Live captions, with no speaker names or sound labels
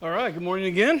All right, good morning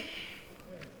again.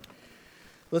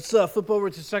 Let's flip over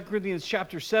to 2 Corinthians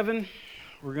chapter 7.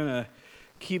 We're going to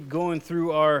keep going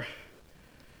through our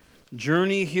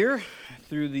journey here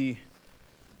through the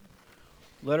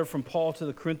letter from Paul to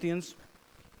the Corinthians.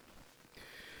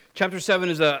 Chapter 7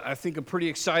 is, I think, a pretty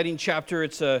exciting chapter.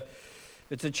 It's a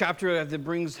chapter that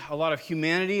brings a lot of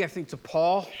humanity, I think, to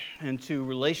Paul and to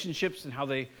relationships and how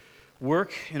they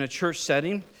work in a church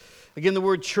setting. Again, the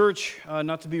word church,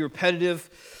 not to be repetitive.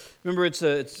 Remember,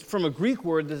 it's from a Greek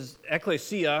word. This is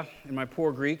ekklesia in my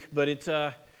poor Greek, but it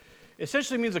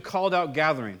essentially means a called out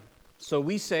gathering. So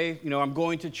we say, I'm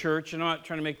going to church. I'm not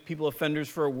trying to make people offenders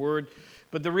for a word,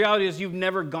 but the reality is you've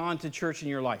never gone to church in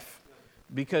your life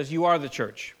because you are the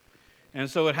church. And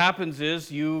so what happens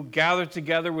is you gather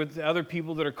together with other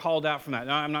people that are called out from that.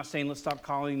 Now, I'm not saying let's stop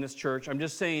calling this church. I'm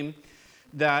just saying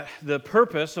that the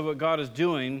purpose of what God is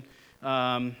doing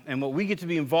and what we get to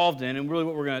be involved in, and really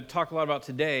what we're going to talk a lot about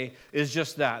today, is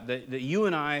just that you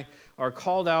and I are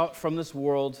called out from this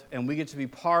world, and we get to be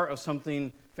part of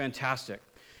something fantastic.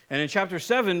 And in chapter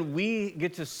 7, we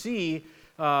get to see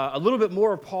a little bit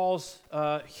more of Paul's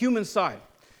human side.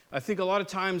 I think a lot of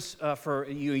times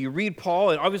you read Paul,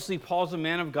 and obviously Paul's a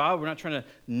man of God. We're not trying to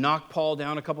knock Paul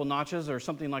down a couple notches or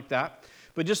something like that.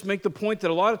 But just make the point that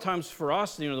a lot of times for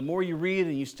us, the more you read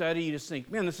and you study, you just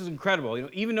think, man, this is incredible.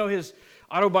 Even though his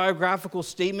autobiographical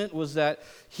statement was that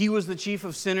he was the chief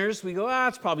of sinners, we go,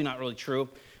 it's probably not really true.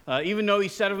 Even though he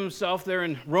said of himself there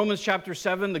in Romans chapter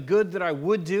 7, the good that I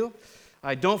would do,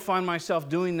 I don't find myself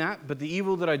doing that, but the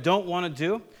evil that I don't want to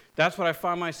do, that's what I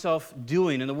find myself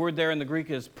doing. And the word there in the Greek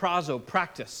is prazo,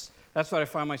 practice. That's what I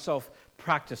find myself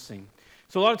practicing.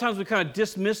 So a lot of times we kind of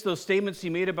dismiss those statements he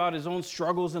made about his own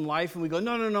struggles in life, and we go,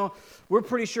 no, we're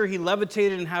pretty sure he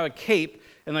levitated and had a cape,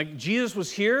 and like Jesus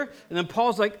was here, and then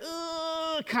Paul's like,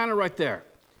 kind of right there.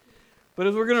 But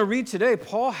as we're going to read today,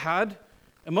 Paul had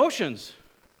emotions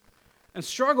and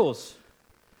struggles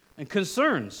and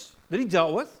concerns that he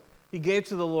dealt with, he gave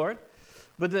to the Lord,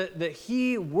 but that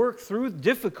he worked through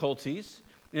difficulties,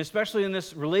 and especially in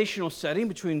this relational setting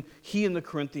between he and the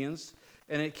Corinthians,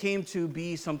 and it came to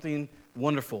be something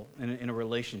wonderful in a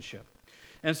relationship.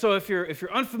 And so if you're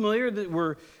unfamiliar that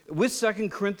we're with 2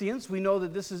 Corinthians, we know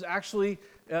that this is actually,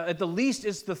 at the least,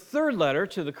 it's the third letter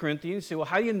to the Corinthians. You say, well,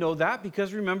 how do you know that?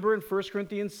 Because remember in 1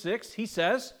 Corinthians 6, he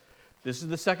says, this is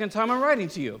the second time I'm writing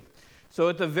to you. So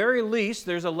at the very least,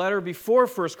 there's a letter before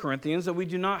 1 Corinthians that we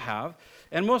do not have,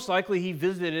 and most likely he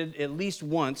visited at least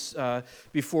once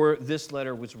before this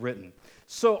letter was written.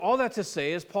 So all that to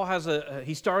say is Paul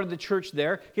he started the church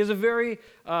there. He has a very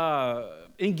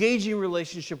engaging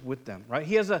relationship with them, right?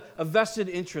 He has a vested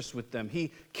interest with them.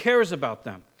 He cares about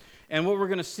them. And what we're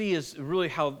going to see is really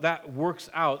how that works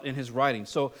out in his writing.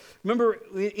 So remember,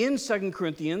 in 2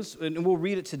 Corinthians, and we'll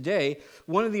read it today,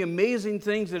 one of the amazing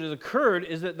things that has occurred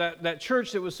is that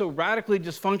church that was so radically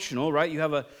dysfunctional, right? You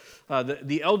have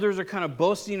the elders are kind of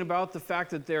boasting about the fact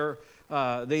that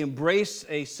they embrace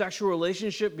a sexual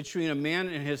relationship between a man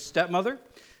and his stepmother.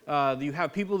 You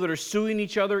have people that are suing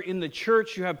each other in the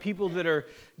church. You have people that are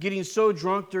getting so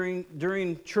drunk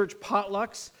during church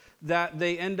potlucks that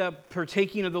they end up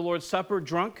partaking of the Lord's Supper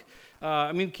drunk.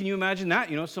 Can you imagine that?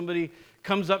 Somebody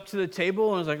comes up to the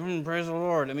table and is like, praise the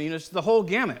Lord. It's the whole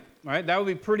gamut, right? That'd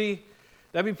be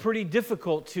pretty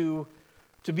difficult to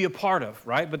be a part of,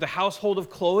 right? But the household of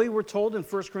Chloe, we're told in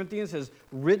 1 Corinthians, has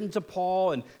written to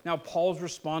Paul, and now Paul's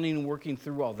responding and working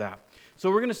through all that. So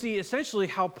we're going to see essentially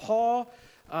how Paul,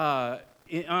 on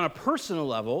a personal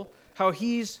level, how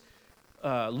he's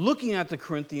looking at the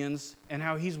Corinthians and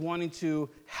how he's wanting to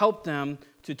help them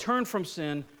to turn from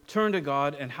sin, turn to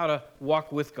God, and how to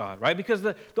walk with God, right? Because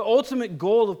the ultimate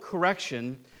goal of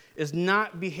correction is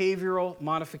not behavioral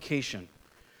modification,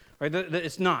 right?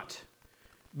 It's not.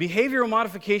 Behavioral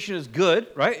modification is good,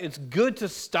 right? It's good to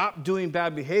stop doing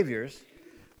bad behaviors,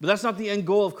 but that's not the end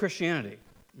goal of Christianity,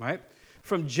 right?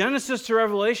 From Genesis to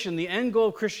Revelation, the end goal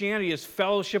of Christianity is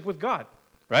fellowship with God,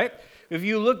 right? If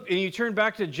you look and you turn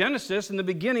back to Genesis, in the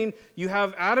beginning, you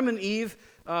have Adam and Eve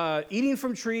eating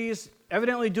from trees,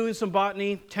 evidently doing some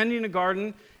botany, tending a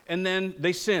garden, and then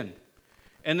they sin.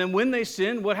 And then when they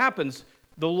sin, what happens?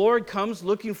 The Lord comes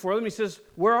looking for them. He says,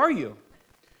 where are you?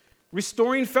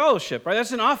 Restoring fellowship, right?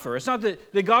 That's an offer. It's not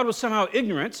that God was somehow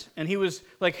ignorant and he was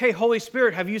like, hey, Holy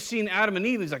Spirit, have you seen Adam and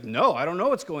Eve? He's like, no, I don't know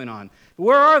what's going on.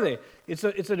 Where are they? It's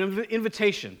an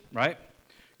invitation, right?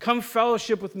 Come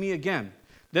fellowship with me again.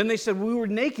 Then they said, we were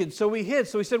naked, so we hid.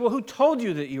 So he said, well, who told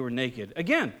you that you were naked?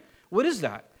 Again, what is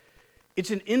that? It's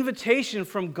an invitation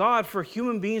from God for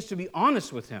human beings to be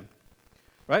honest with him,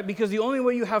 right? Because the only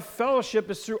way you have fellowship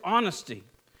is through honesty.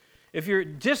 If you're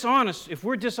dishonest, if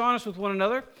we're dishonest with one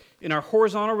another in our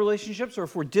horizontal relationships, or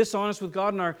if we're dishonest with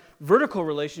God in our vertical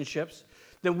relationships,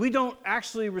 then we don't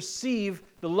actually receive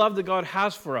the love that God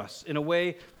has for us in a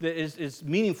way that is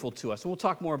meaningful to us. And we'll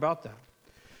talk more about that.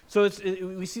 So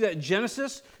we see that in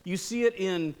Genesis. You see it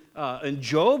in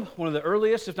Job, one of the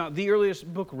earliest, if not the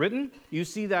earliest book written. You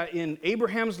see that in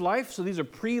Abraham's life. So these are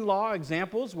pre-law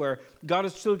examples where God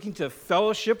is looking to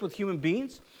fellowship with human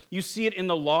beings. You see it in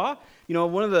the law. You know,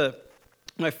 one of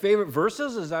my favorite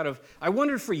verses is that of, I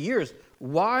wondered for years,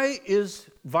 why is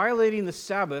violating the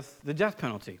Sabbath the death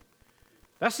penalty?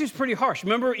 That seems pretty harsh.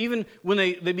 Remember, even when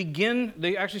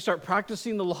they actually start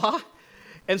practicing the law,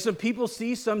 and some people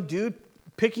see some dude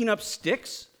picking up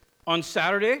sticks on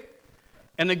Saturday,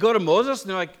 and they go to Moses, and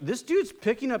they're like, this dude's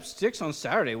picking up sticks on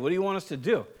Saturday. What do you want us to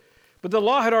do? But the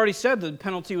law had already said the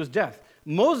penalty was death.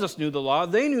 Moses knew the law.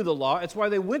 They knew the law. It's why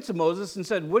they went to Moses and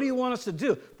said, what do you want us to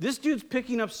do? This dude's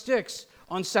picking up sticks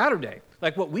on Saturday,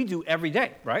 like what we do every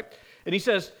day, right? And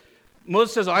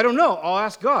Moses says, I don't know. I'll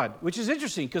ask God, which is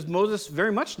interesting because Moses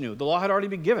very much knew. The law had already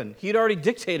been given. He had already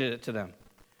dictated it to them.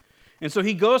 And so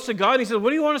he goes to God and he says, what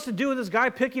do you want us to do with this guy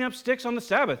picking up sticks on the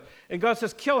Sabbath? And God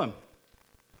says, kill him.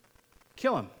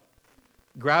 Kill him.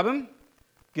 Grab him,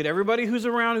 get everybody who's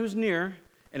around, who's near,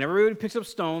 and everybody picks up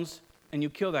stones, and you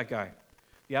kill that guy.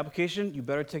 The application, you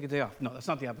better take a day off. No, that's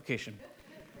not the application.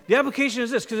 The application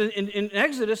is this, because in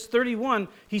Exodus 31,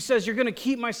 he says, you're going to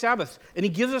keep my Sabbath. And he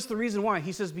gives us the reason why.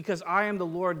 He says, because I am the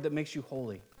Lord that makes you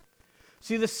holy.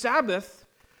 See, the Sabbath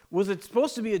was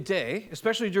supposed to be a day,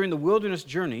 especially during the wilderness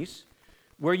journeys,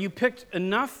 where you picked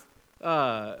enough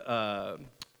manna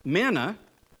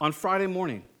on Friday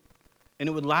morning, and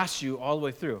it would last you all the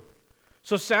way through.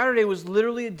 So Saturday was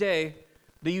literally a day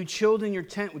that you chilled in your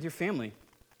tent with your family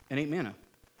and ate manna,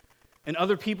 and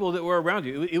other people that were around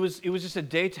you. It was just a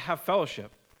day to have fellowship.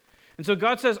 And so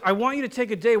God says, I want you to take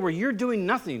a day where you're doing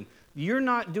nothing. You're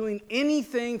not doing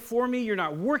anything for me. You're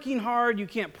not working hard. You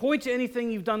can't point to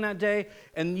anything you've done that day.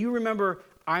 And you remember,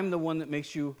 I'm the one that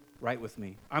makes you right with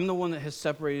me. I'm the one that has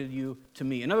separated you to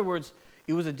me. In other words,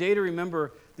 it was a day to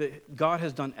remember that God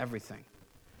has done everything.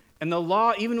 And the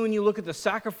law, even when you look at the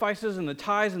sacrifices and the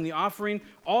tithes and the offering,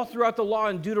 all throughout the law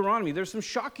in Deuteronomy, there's some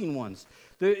shocking ones.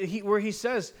 Where he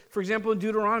says, for example, in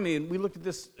Deuteronomy, and we looked at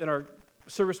this in our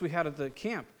service we had at the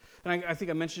camp, and I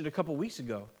think I mentioned it a couple weeks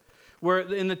ago, where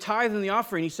in the tithe and the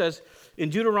offering, he says,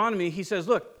 in Deuteronomy, he says,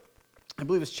 look, I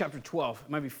believe it's chapter 12, it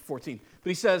might be 14, but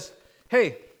he says,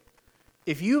 hey,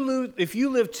 if you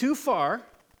live too far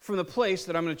from the place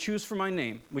that I'm going to choose for my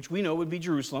name, which we know would be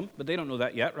Jerusalem, but they don't know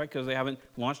that yet, right, because they haven't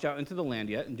launched out into the land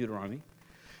yet in Deuteronomy.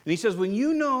 And he says,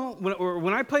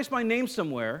 when I place my name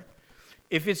somewhere,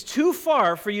 if it's too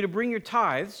far for you to bring your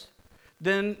tithes,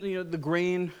 then the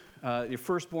grain, your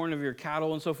firstborn of your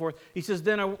cattle and so forth, he says,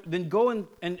 then go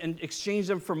and exchange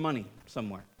them for money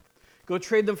somewhere. Go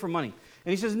trade them for money.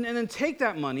 And he says, and then take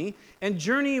that money and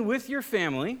journey with your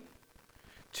family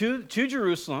to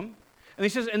Jerusalem. And he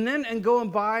says, and go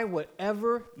and buy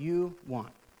whatever you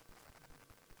want.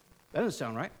 That doesn't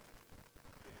sound right.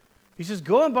 He says,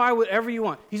 go and buy whatever you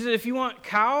want. He says, if you want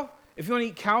to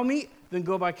eat cow meat, then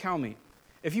go buy cow meat.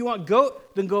 If you want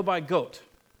goat, then go buy goat.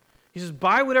 He says,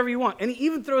 buy whatever you want. And he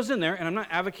even throws in there, and I'm not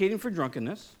advocating for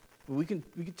drunkenness, but we can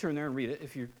turn there and read it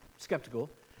if you're skeptical.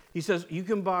 He says, you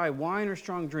can buy wine or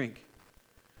strong drink.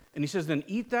 And he says, then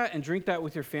eat that and drink that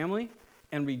with your family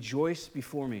and rejoice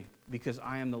before me, because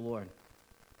I am the Lord.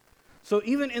 So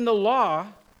even in the law,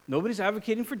 nobody's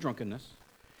advocating for drunkenness.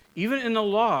 Even in the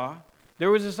law,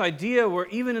 there was this idea where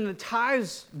even in the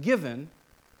tithes given,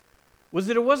 was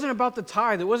that it wasn't about the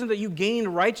tithe. It wasn't that you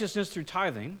gained righteousness through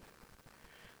tithing.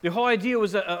 The whole idea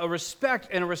was a respect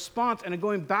and a response and a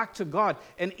going back to God,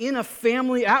 and in a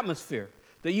family atmosphere,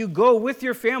 that you go with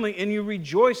your family and you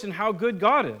rejoice in how good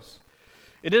God is.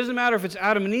 It doesn't matter if it's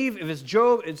Adam and Eve, if it's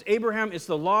Job, it's Abraham, it's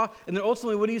the law, and then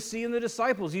ultimately what do you see in the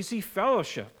disciples? You see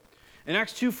fellowship. In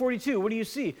Acts 2:42, what do you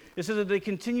see? It says that they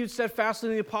continued steadfastly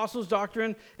in the apostles'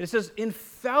 doctrine. It says in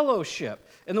fellowship.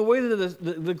 And the way that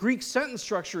the Greek sentence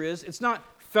structure is, it's not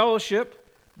fellowship,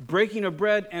 breaking of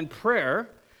bread, and prayer.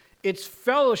 It's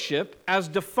fellowship as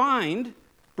defined,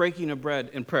 breaking of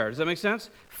bread and prayer. Does that make sense?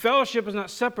 Fellowship is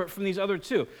not separate from these other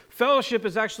two. Fellowship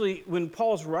is actually, when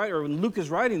Luke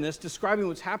is writing this, describing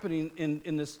what's happening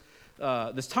in this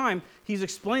time, he's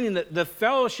explaining that the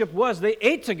fellowship was they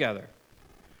ate together.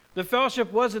 The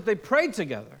fellowship was that they prayed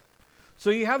together. So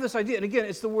you have this idea, and again,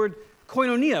 it's the word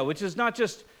koinonia, which is not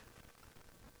just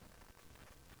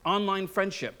online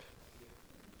friendship.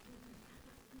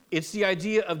 It's the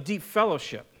idea of deep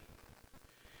fellowship.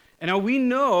 And now we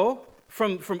know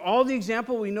from all the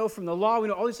example, we know from the law, we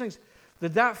know all these things,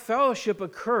 that fellowship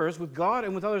occurs with God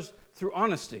and with others through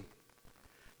honesty.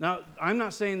 Now, I'm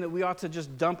not saying that we ought to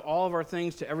just dump all of our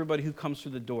things to everybody who comes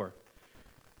through the door.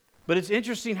 But it's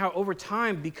interesting how over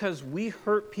time, because we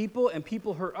hurt people and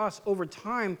people hurt us, over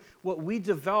time, what we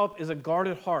develop is a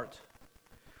guarded heart.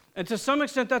 And to some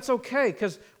extent, that's okay,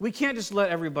 because we can't just let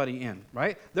everybody in,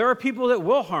 right? There are people that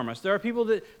will harm us. There are people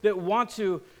that want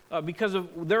to, because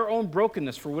of their own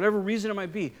brokenness, for whatever reason it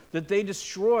might be, that they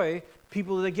destroy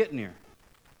people that they get near.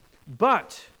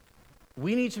 But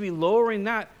we need to be lowering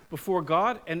that before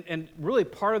God, and really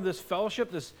part of this fellowship,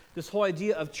 this whole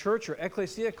idea of church or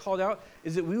ecclesia called out,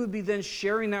 is that we would be then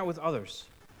sharing that with others.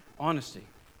 Honesty.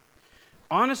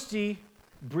 Honesty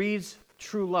breeds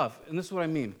true love, and this is what I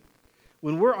mean.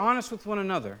 When we're honest with one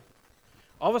another,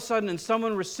 all of a sudden, and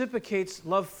someone reciprocates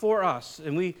love for us,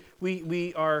 and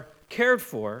we are cared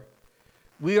for,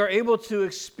 we are able to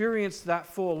experience that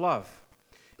full love.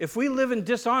 If we live in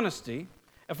dishonesty,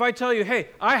 if I tell you, hey,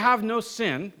 I have no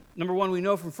sin, number one, we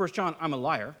know from 1 John, I'm a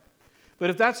liar. But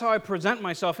if that's how I present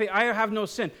myself, hey, I have no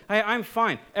sin, hey, I'm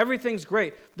fine, everything's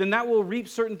great, then that will reap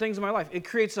certain things in my life. It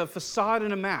creates a facade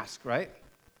and a mask, right?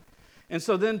 And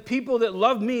so then people that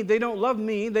love me, they don't love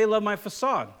me, they love my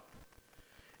facade.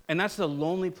 And that's a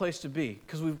lonely place to be,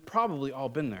 because we've probably all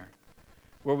been there,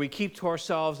 where we keep to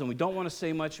ourselves and we don't want to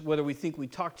say much, whether we think we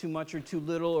talk too much or too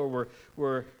little, or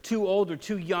we're too old or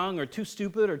too young or too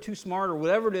stupid or too smart or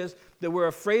whatever it is that we're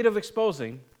afraid of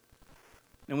exposing,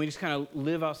 and we just kind of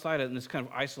live outside it in this kind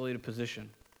of isolated position.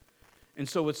 And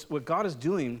so what God is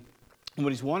doing and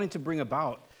what he's wanting to bring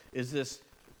about is this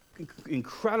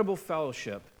incredible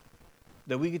fellowship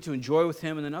that we get to enjoy with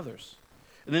him and then others.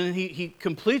 And then he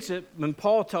completes it when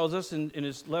Paul tells us in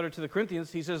his letter to the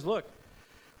Corinthians, he says, look,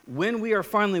 when we are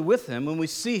finally with him, when we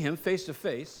see him face to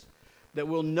face, that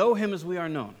we'll know him as we are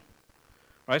known.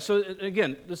 All right, so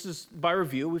again, this is by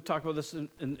review. We've talked about this in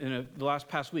the last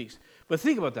past weeks. But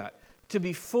think about that. To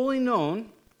be fully known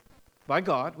by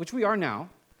God, which we are now,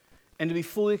 and to be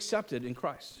fully accepted in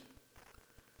Christ.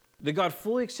 That God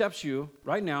fully accepts you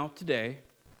right now, today,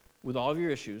 with all of your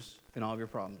issues and all of your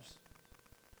problems.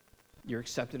 You're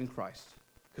accepted in Christ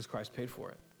because Christ paid for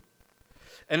it.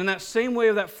 And in that same way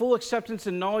of that full acceptance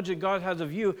and knowledge that God has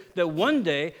of you, that one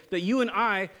day that you and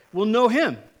I will know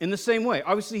him in the same way.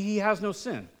 Obviously, he has no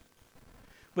sin.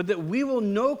 But that we will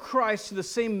know Christ to the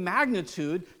same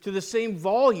magnitude, to the same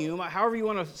volume, however you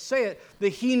want to say it, that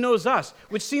he knows us,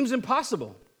 which seems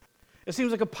impossible. It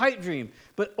seems like a pipe dream.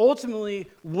 But ultimately,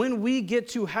 when we get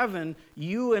to heaven,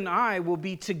 you and I will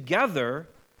be together,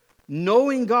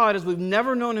 knowing God as we've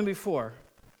never known him before,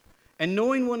 and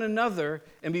knowing one another,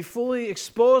 and be fully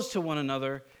exposed to one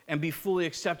another, and be fully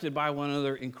accepted by one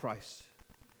another in Christ.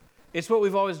 It's what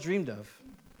we've always dreamed of.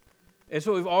 It's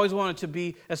what we've always wanted to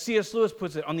be, as C.S. Lewis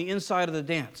puts it, on the inside of the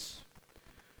dance.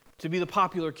 To be the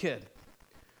popular kid.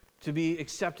 To be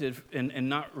accepted and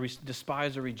not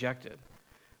despised or rejected.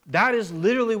 That is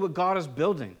literally what God is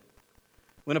building.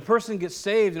 When a person gets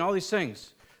saved and all these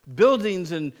things,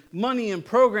 buildings and money and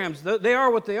programs, they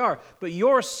are what they are. But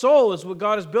your soul is what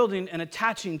God is building and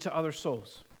attaching to other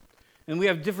souls. And we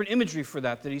have different imagery for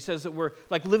that he says that we're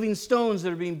like living stones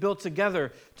that are being built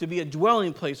together to be a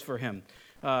dwelling place for him.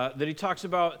 That he talks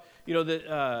about,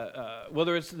 that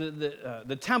whether it's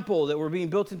the temple, that we're being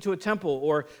built into a temple,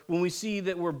 or when we see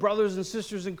that we're brothers and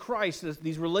sisters in Christ,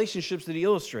 these relationships that he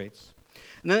illustrates.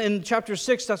 And then in chapter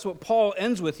 6, that's what Paul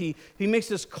ends with. He makes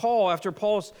this call after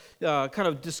Paul's kind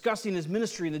of discussing his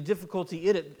ministry and the difficulty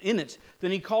in it.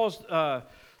 Then he calls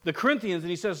the Corinthians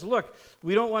and he says, look,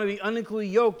 we don't want to be unequally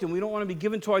yoked and we don't want to be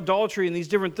given to idolatry and these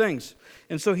different things.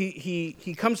 And so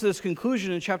he comes to this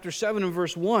conclusion in chapter 7 and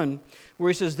verse 1 where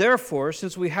he says, therefore,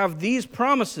 since we have these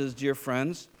promises, dear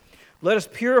friends, let us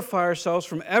purify ourselves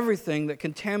from everything that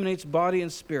contaminates body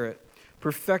and spirit,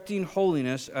 perfecting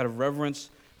holiness out of reverence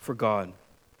for God.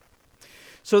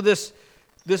 So this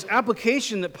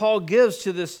application that Paul gives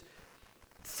to this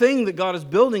thing that God is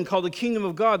building called the kingdom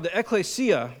of God, the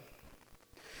ecclesia,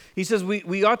 he says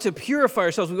we ought to purify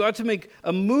ourselves. We ought to make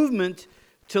a movement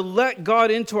to let God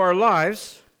into our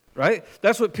lives, right?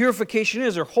 That's what purification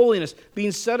is, or holiness,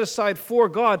 being set aside for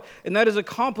God, and that is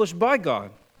accomplished by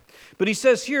God. But he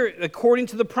says here, according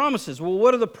to the promises. Well,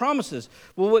 what are the promises?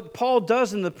 Well, what Paul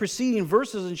does in the preceding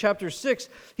verses in chapter 6,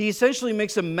 he essentially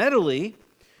makes a medley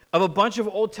of a bunch of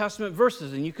Old Testament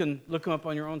verses, and you can look them up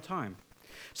on your own time.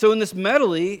 So in this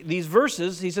medley, these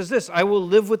verses, he says this, I will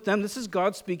live with them. This is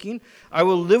God speaking. I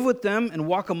will live with them and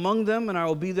walk among them, and I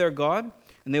will be their God,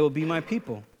 and they will be my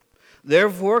people.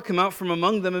 Therefore, come out from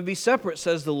among them and be separate,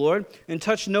 says the Lord, and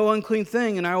touch no unclean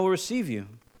thing, and I will receive you.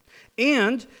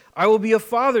 And I will be a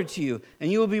father to you,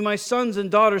 and you will be my sons and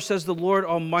daughters, says the Lord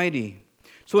Almighty.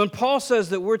 So when Paul says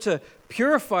that we're to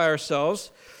purify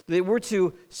ourselves, that we're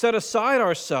to set aside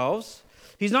ourselves,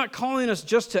 he's not calling us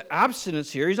just to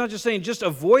abstinence here. He's not just saying just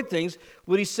avoid things.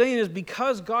 What he's saying is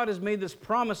because God has made this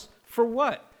promise, for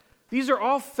what? These are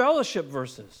all fellowship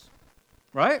verses,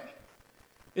 right?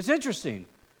 It's interesting.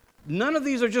 None of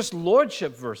these are just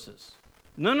lordship verses.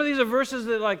 None of these are verses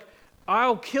that like,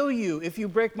 I'll kill you if you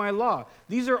break my law.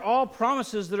 These are all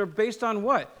promises that are based on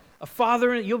what? A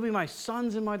father, and you'll be my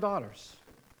sons and my daughters.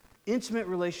 Intimate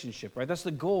relationship, right? That's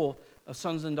the goal of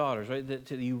sons and daughters, right?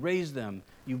 That you raise them,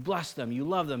 you bless them, you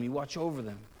love them, you watch over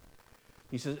them.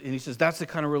 He says that's the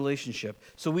kind of relationship.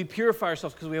 So we purify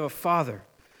ourselves because we have a father,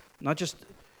 not just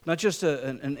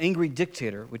an angry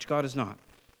dictator, which God is not.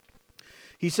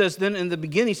 He says then in the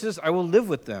beginning, he says, I will live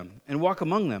with them and walk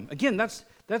among them. Again, that's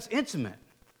intimate.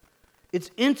 It's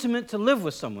intimate to live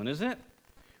with someone, isn't it?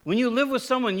 When you live with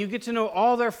someone, you get to know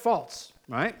all their faults,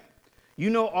 right? You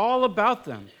know all about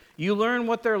them. You learn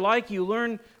what they're like. You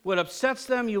learn what upsets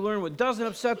them. You learn what doesn't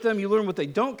upset them. You learn what they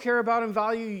don't care about and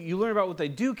value. You learn about what they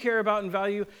do care about and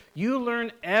value. You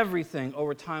learn everything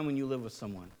over time when you live with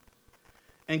someone.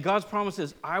 And God's promise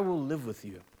is, I will live with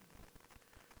you.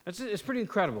 It's pretty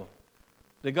incredible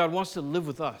that God wants to live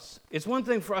with us. It's one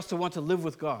thing for us to want to live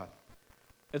with God.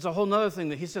 It's a whole other thing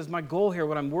that he says, my goal here,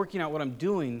 what I'm working out, what I'm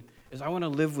doing, is I want to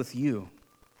live with you.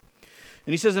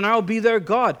 And he says, and I will be their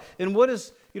God. And what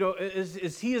is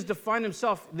he has defined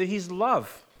himself that he's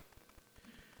love.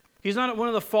 He's not one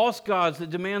of the false gods that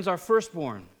demands our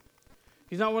firstborn.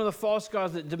 He's not one of the false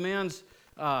gods that demands,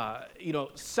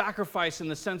 sacrifice in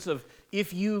the sense of,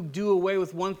 if you do away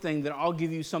with one thing, then I'll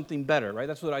give you something better, right?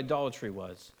 That's what idolatry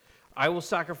was. I will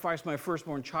sacrifice my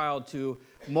firstborn child to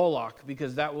Moloch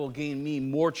because that will gain me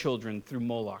more children through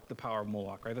Moloch, the power of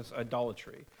Moloch, right? That's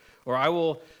idolatry. Or I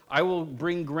will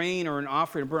bring grain or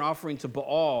a burnt offering to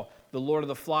Baal, the Lord of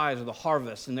the flies or the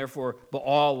harvest, and therefore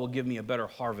Baal will give me a better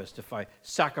harvest if I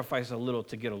sacrifice a little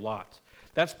to get a lot.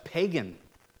 That's pagan.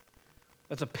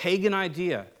 That's a pagan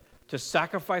idea. To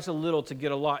sacrifice a little to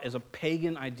get a lot is a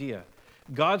pagan idea.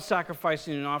 God's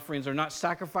sacrificing and offerings are not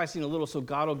sacrificing a little so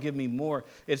God will give me more.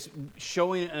 It's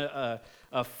showing a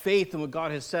faith in what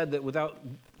God has said, that without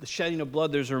the shedding of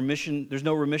blood, there's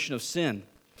no remission of sin.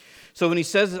 So when he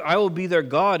says that I will be their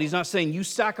God, he's not saying you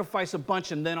sacrifice a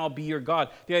bunch and then I'll be your God.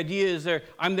 The idea is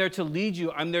I'm there to lead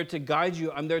you. I'm there to guide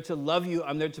you. I'm there to love you.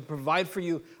 I'm there to provide for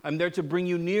you. I'm there to bring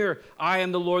you near. I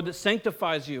am the Lord that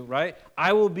sanctifies you, right?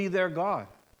 I will be their God.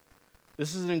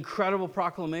 This is an incredible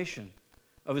proclamation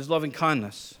of his loving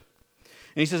kindness.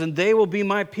 And he says, and they will be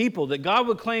my people, that God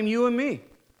would claim you and me.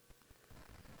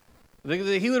 That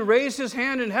he would raise his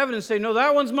hand in heaven and say, no,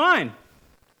 that one's mine.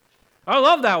 I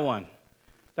love that one.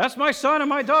 That's my son and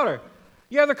my daughter.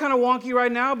 Yeah, they're kind of wonky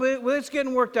right now, but it's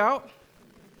getting worked out.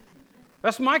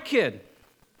 That's my kid.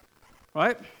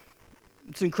 Right?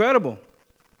 It's incredible.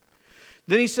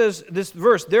 Then he says this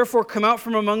verse, therefore come out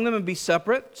from among them and be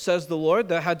separate, says the Lord.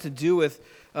 That had to do with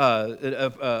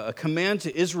a command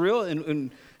to Israel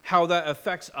and how that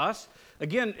affects us.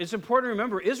 Again, it's important to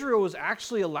remember, Israel was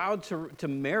actually allowed to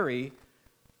marry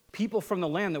people from the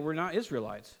land that were not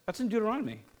Israelites. That's in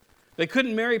Deuteronomy. They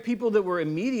couldn't marry people that were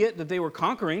immediate, that they were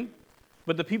conquering,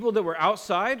 but the people that were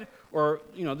outside, or,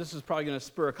 this is probably going to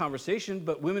spur a conversation,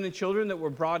 but women and children that were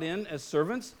brought in as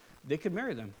servants, they could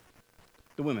marry them.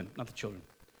 The women, not the children.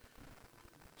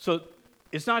 So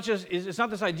it's not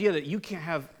this idea that you can't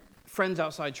have friends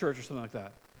outside church or something like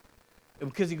that.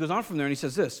 Because he goes on from there and he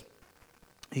says this.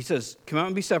 He says, come out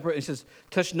and be separate. And he says,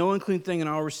 touch no unclean thing and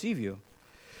I'll receive you.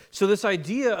 So this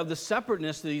idea of the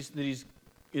separateness that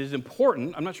is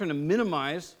important. I'm not trying to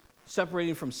minimize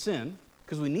separating from sin,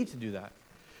 because we need to do that.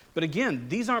 But again,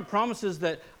 these aren't promises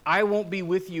that I won't be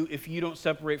with you if you don't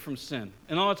separate from sin.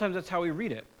 And a lot of times that's how we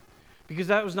read it. Because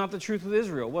that was not the truth with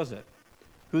Israel, was it?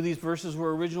 Who these verses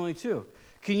were originally to.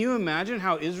 Can you imagine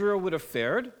how Israel would have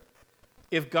fared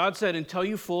if God said, until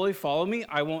you fully follow me,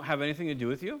 I won't have anything to do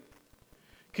with you?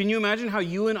 Can you imagine how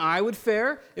you and I would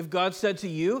fare if God said to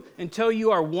you, until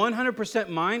you are 100%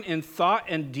 mine in thought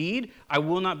and deed, I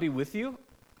will not be with you?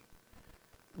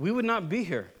 We would not be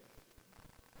here.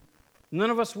 None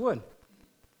of us would.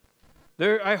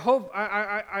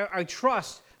 I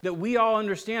trust that we all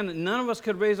understand that none of us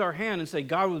could raise our hand and say,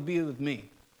 God would be with me.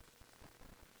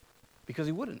 Because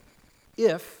he wouldn't.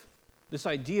 If this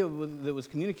idea that was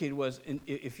communicated was,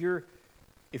 if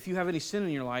you have any sin in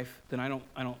your life, then I don't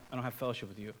have fellowship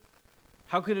with you.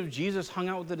 How could have Jesus hung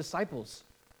out with the disciples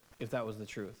if that was the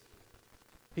truth?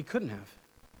 He couldn't have.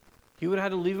 He would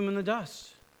have had to leave them in the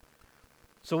dust.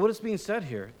 So what is being said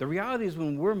here? The reality is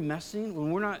when we're messing,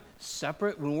 when we're not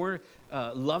separate, when we're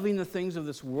loving the things of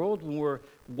this world, when we're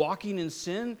walking in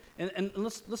sin, and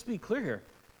let's be clear here.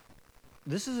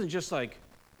 This isn't just like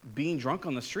being drunk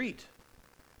on the street.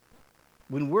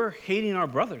 When we're hating our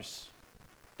brothers,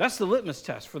 that's the litmus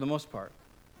test for the most part.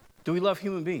 Do we love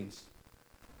human beings?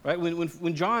 Right?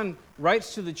 When John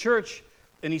writes to the church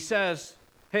and he says,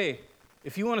 hey,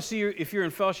 if you want to see if you're in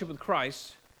fellowship with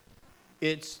Christ,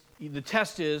 the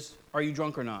test is, are you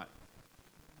drunk or not?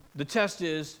 The test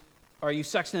is, are you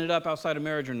sexing it up outside of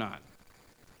marriage or not?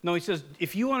 No, he says,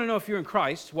 if you want to know if you're in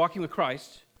Christ, walking with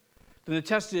Christ, then the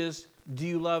test is, do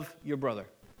you love your brother?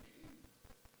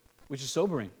 Which is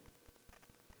sobering.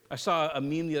 I saw a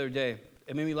meme the other day.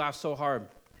 It made me laugh so hard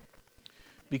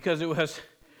because it was,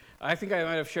 I think I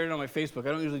might have shared it on my Facebook.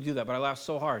 I don't usually do that, but I laughed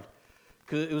so hard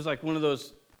because it was like one of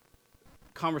those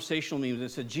conversational memes that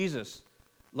said, Jesus,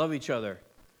 love each other.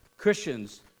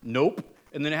 Christians, nope.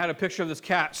 And then it had a picture of this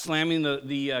cat slamming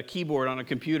the keyboard on a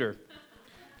computer.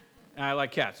 And I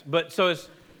like cats,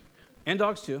 and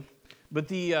dogs too.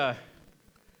 But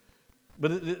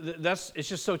it's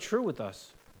just so true with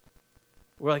us.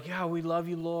 We're like, yeah, we love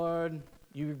you, Lord.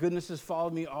 Your goodness has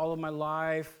followed me all of my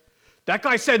life. That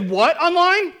guy said what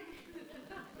online?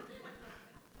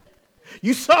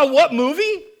 You saw what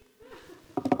movie?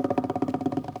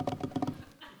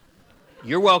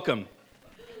 You're welcome.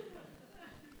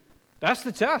 That's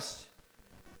the test.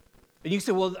 And you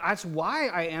say, well, that's why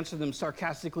I answer them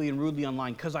sarcastically and rudely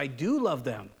online, because I do love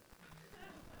them.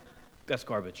 That's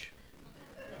garbage.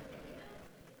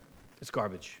 It's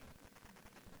garbage.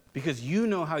 Because you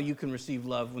know how you can receive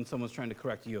love when someone's trying to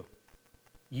correct you.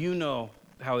 You know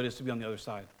how it is to be on the other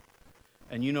side.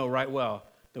 And you know right well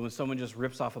that when someone just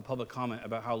rips off a public comment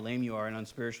about how lame you are and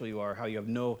unspiritual you are, how you have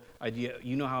no idea,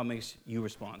 you know how it makes you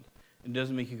respond. It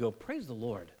doesn't make you go, praise the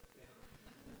Lord.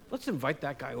 Let's invite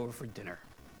that guy over for dinner.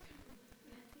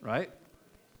 Right?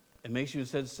 It makes you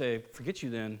instead say, forget you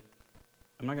then.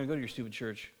 I'm not going to go to your stupid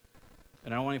church.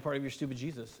 And I don't want any part of your stupid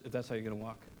Jesus if that's how you're going to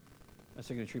walk. That's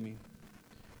how you're going to treat me.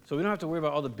 So we don't have to worry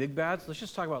about all the big bads. Let's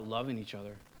just talk about loving each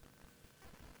other.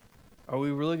 Are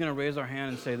we really going to raise our hand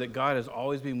and say that God has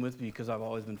always been with me because I've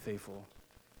always been faithful?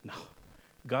 No.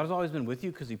 God has always been with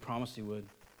you because he promised he would.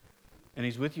 And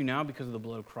he's with you now because of the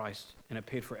blood of Christ, and it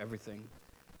paid for everything.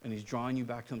 And he's drawing you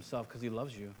back to himself because he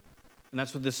loves you. And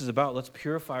that's what this is about. Let's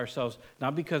purify ourselves,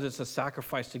 not because it's a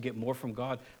sacrifice to get more from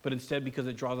God, but instead because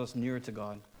it draws us nearer to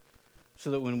God.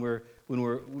 So that when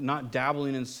we're not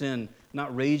dabbling in sin,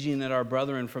 not raging at our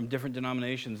brethren from different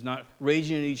denominations, not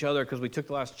raging at each other because we took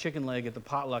the last chicken leg at the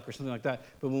potluck or something like that,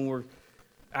 but when we're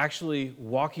actually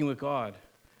walking with God,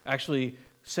 actually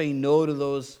saying no to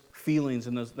those feelings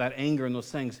and that anger and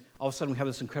those things, all of a sudden we have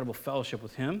this incredible fellowship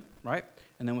with him, right?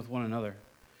 And then with one another.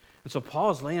 And so Paul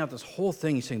is laying out this whole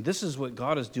thing. He's saying, this is what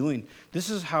God is doing.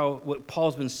 This is what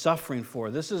Paul's been suffering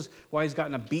for. This is why he's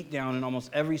gotten a beat down in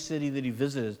almost every city that he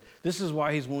visited. This is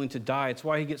why he's willing to die. It's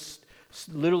why he gets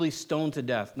literally stoned to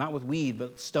death, not with weed,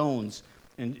 but stones.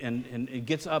 And it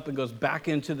gets up and goes back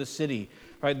into the city.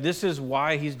 Right? This is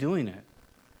why he's doing it.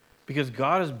 Because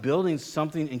God is building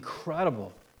something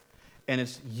incredible. And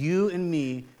it's you and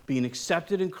me being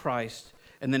accepted in Christ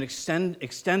and then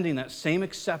extending that same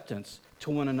acceptance to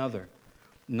one another.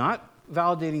 Not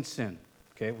validating sin,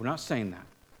 okay? We're not saying that.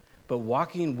 But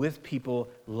walking with people,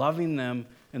 loving them,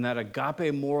 and that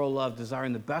agape moral love,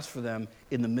 desiring the best for them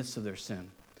in the midst of their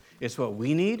sin. It's what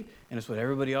we need, and it's what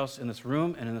everybody else in this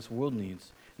room and in this world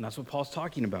needs. And that's what Paul's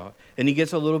talking about. And he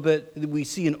gets a little bit, we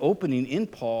see an opening in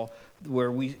Paul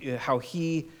where how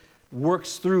he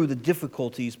works through the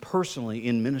difficulties personally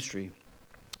in ministry.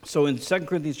 So in 2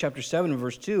 Corinthians chapter 7 and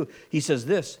verse 2, he says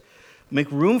this, make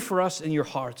room for us in your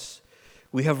hearts.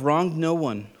 We have wronged no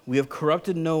one. We have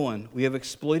corrupted no one. We have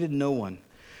exploited no one.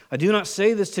 I do not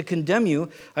say this to condemn you.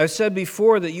 I have said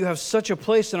before that you have such a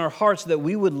place in our hearts that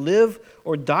we would live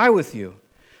or die with you.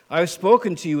 I have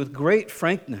spoken to you with great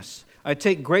frankness. I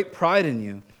take great pride in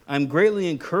you. I am greatly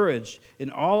encouraged.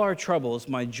 In all our troubles,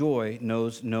 my joy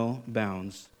knows no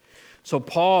bounds. So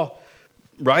Paul,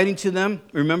 writing to them,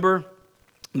 remember,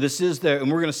 this is there,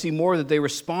 and we're going to see more that they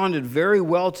responded very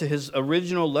well to his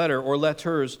original letter or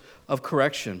letters of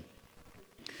correction.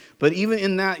 But even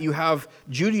in that, you have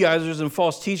Judaizers and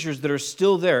false teachers that are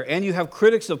still there, and you have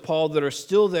critics of Paul that are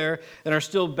still there and are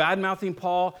still bad-mouthing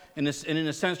Paul and in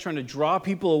a sense trying to draw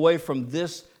people away from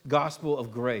this gospel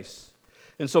of grace.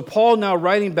 And so Paul now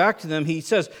writing back to them, he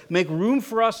says, make room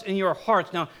for us in your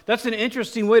hearts. Now, that's an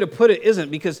interesting way to put it,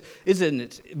 isn't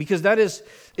it? Because that is,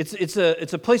 it's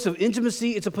a place of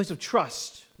intimacy, it's a place of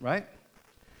trust, right?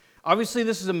 Obviously,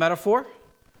 this is a metaphor,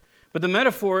 But the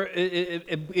metaphor,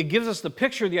 it gives us the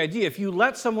picture, the idea. If you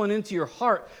let someone into your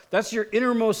heart, that's your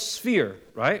innermost sphere,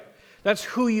 right? That's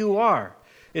who you are.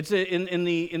 It's in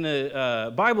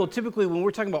the Bible, typically when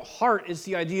we're talking about heart, it's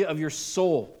the idea of your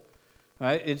soul,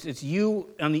 right? It's you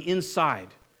on the inside.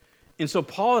 And so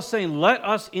Paul is saying, let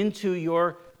us into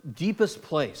your deepest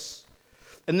place.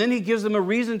 And then he gives them a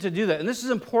reason to do that. And this is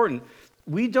important.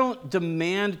 We don't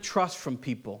demand trust from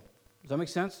people. Does that make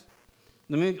sense?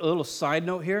 Let me make a little side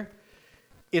note here.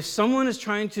 If someone is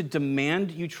trying to demand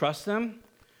you trust them,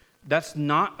 that's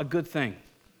not a good thing,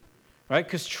 right?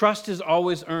 Because trust is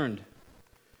always earned.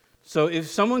 So if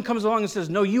someone comes along and says,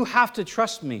 no, you have to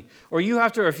trust me, or you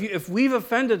have to, if we've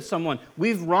offended someone,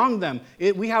 we've wronged them,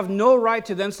 we have no right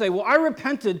to then say, well, I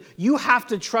repented, you have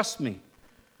to trust me.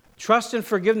 Trust and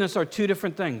forgiveness are two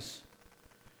different things.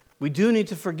 We do need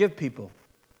to forgive people,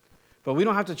 but we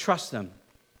don't have to trust them,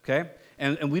 okay?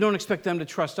 And we don't expect them to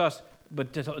trust us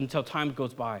until time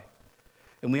goes by,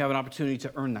 and we have an opportunity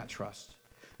to earn that trust.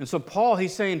 And so Paul,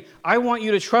 he's saying, I want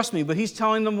you to trust me, but he's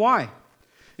telling them why.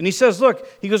 And he says, look,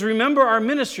 he goes, remember our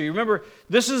ministry. Remember,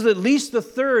 this is at least the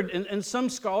third, and some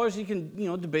scholars, you can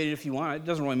debate it if you want, it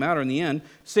doesn't really matter in the end,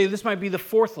 say this might be the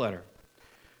fourth letter.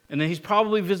 And then he's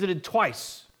probably visited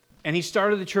twice, and he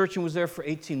started the church and was there for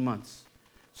 18 months.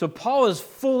 So Paul is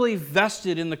fully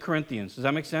vested in the Corinthians. Does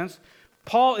that make sense?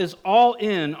 Paul is all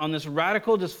in on this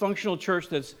radical, dysfunctional church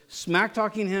that's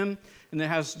smack-talking him and that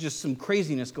has just some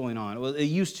craziness going on. Well, it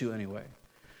used to anyway.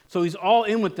 So he's all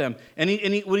in with them. And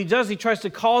what he does, he tries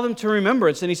to call them to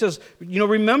remembrance. And he says,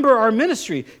 remember our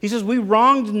ministry. He says, we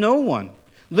wronged no one.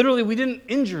 Literally, we didn't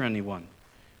injure anyone.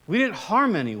 We didn't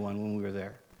harm anyone when we were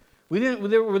there.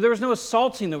 There was no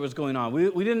assaulting that was going on.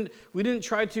 We didn't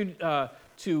try to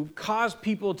cause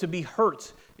people to be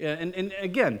hurt. And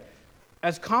again,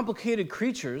 as complicated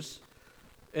creatures,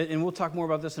 and we'll talk more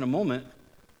about this in a moment,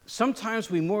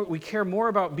 sometimes we care more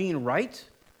about being right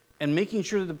and making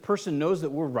sure that the person knows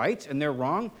that we're right and they're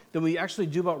wrong than we actually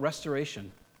do about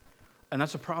restoration. And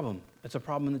that's a problem. It's a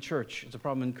problem in the church. It's a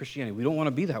problem in Christianity. We don't want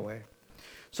to be that way.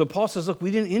 So Paul says, look, we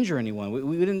didn't injure anyone.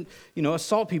 We didn't,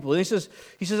 assault people. And he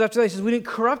says after that, we didn't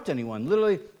corrupt anyone,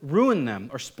 literally ruin them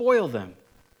or spoil them.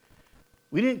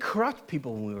 We didn't corrupt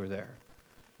people when we were there.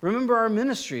 Remember our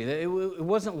ministry. It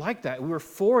wasn't like that. We were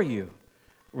for you.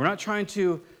 We're not trying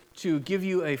to give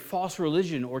you a false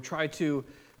religion or try to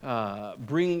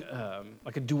bring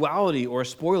like a duality or a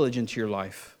spoilage into your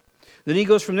life. Then he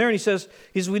goes from there and he says,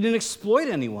 we didn't exploit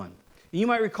anyone. And you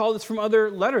might recall this from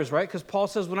other letters, right? Because Paul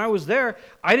says, when I was there,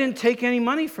 I didn't take any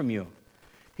money from you.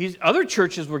 Other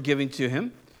churches were giving to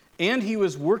him, and he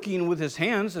was working with his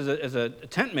hands as a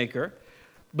tent maker.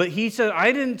 But he said,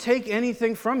 I didn't take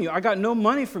anything from you. I got no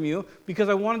money from you because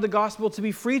I wanted the gospel to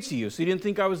be free to you. So you didn't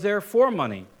think I was there for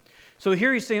money. So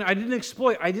here he's saying, I didn't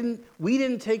exploit. We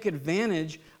didn't take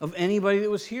advantage of anybody that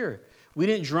was here. We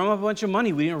didn't drum up a bunch of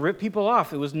money. We didn't rip people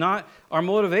off. It was not our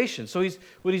motivation. So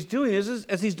what he's doing is,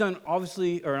 as he's done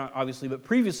obviously, or not obviously, but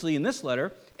previously in this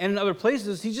letter and in other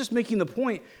places, he's just making the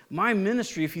point, my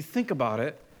ministry, if you think about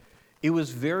it, it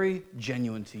was very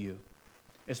genuine to you.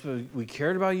 We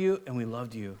cared about you and we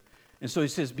loved you. And so he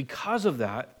says, because of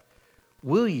that,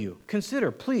 will you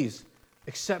consider, please,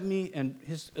 accept me and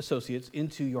his associates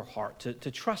into your heart,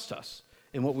 to trust us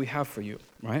in what we have for you,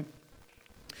 right?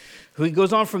 He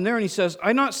goes on from there and he says,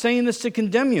 I'm not saying this to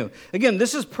condemn you. Again,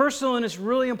 this is personal and it's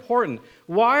really important.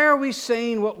 Why are we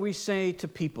saying what we say to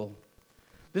people?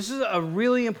 This is a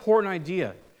really important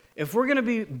idea. If we're going to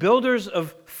be builders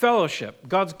of fellowship,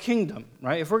 God's kingdom,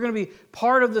 right? If we're going to be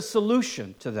part of the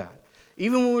solution to that,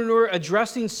 even when we're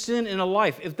addressing sin in a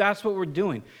life, if that's what we're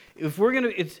doing, if we're going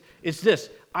to, it's this.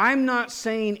 I'm not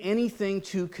saying anything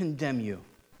to condemn you.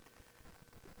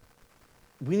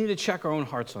 We need to check our own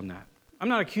hearts on that. I'm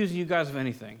not accusing you guys of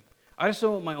anything. I just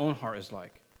know what my own heart is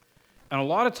like. And a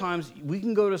lot of times, we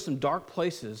can go to some dark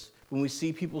places when we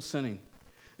see people sinning.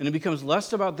 And it becomes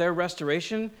less about their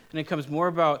restoration, and it becomes more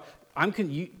about,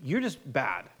 you're just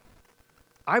bad.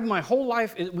 My whole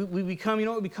life, we become, you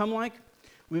know what we become like?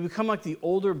 We become like the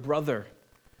older brother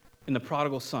in the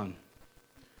prodigal son.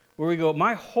 Where we go,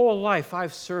 my whole life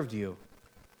I've served you,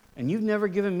 and you've never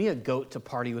given me a goat to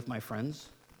party with my friends.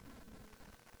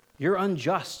 You're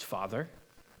unjust, Father.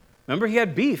 Remember, he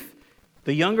had beef.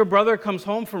 The younger brother comes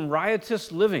home from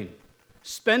riotous living,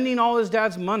 spending all his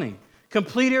dad's money,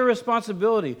 complete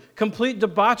irresponsibility, complete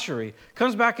debauchery,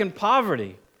 comes back in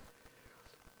poverty.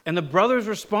 And the brother's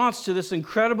response to this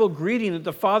incredible greeting that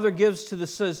the father gives to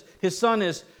his son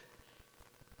is,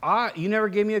 you never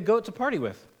gave me a goat to party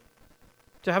with,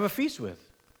 to have a feast with.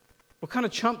 What kind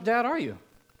of chump dad are you?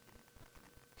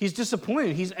 He's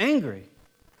disappointed. He's angry.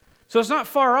 So it's not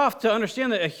far off to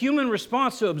understand that a human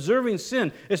response to observing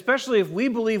sin, especially if we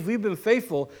believe we've been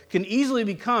faithful, can easily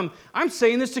become, I'm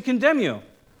saying this to condemn you.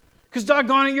 Because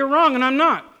doggone it, you're wrong and I'm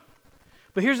not.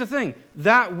 But here's the thing,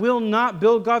 that will not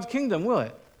build God's kingdom, will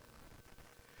it?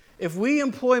 If we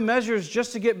employ measures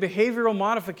just to get behavioral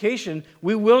modification,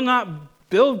 we will not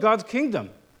build God's kingdom.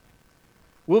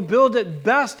 We'll build at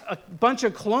best a bunch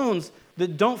of clones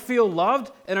that don't feel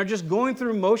loved and are just going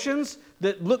through motions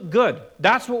that look good.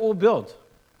 That's what we'll build.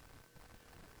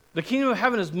 The kingdom of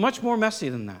heaven is much more messy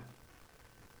than that.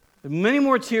 There are many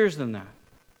more tears than that.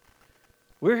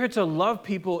 We're here to love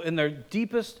people in their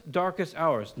deepest, darkest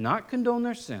hours, not condone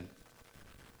their sin,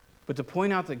 but to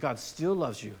point out that God still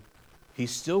loves you.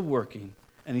 He's still working,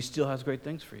 and He still has great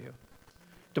things for you.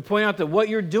 To point out that what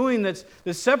you're doing that's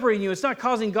separating you, it's not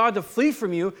causing God to flee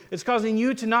from you, it's causing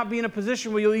you to not be in a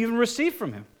position where you'll even receive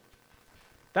from Him.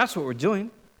 That's what we're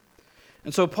doing.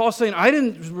 And so Paul's saying, I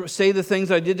didn't say the things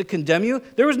I did to condemn you.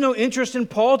 There was no interest in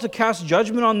Paul to cast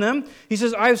judgment on them. He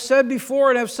says, I have said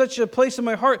before and have such a place in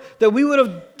my heart that we would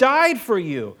have died for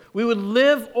you. We would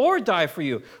live or die for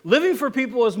you. Living for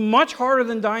people is much harder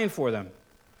than dying for them.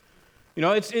 You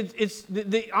know,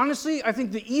 honestly, I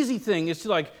think the easy thing is to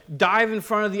like dive in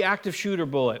front of the active shooter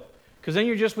bullet, because then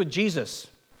you're just with Jesus.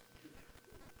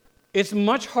 It's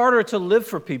much harder to live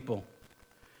for people.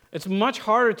 It's much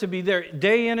harder to be there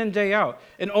day in and day out.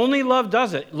 And only love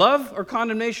does it. Love or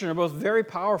condemnation are both very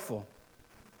powerful.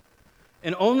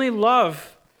 And only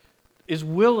love is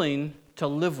willing to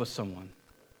live with someone.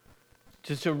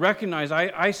 To recognize,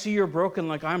 I see you're broken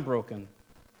like I'm broken.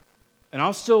 And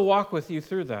I'll still walk with you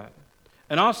through that.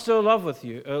 And I'll still love with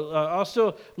you. I'll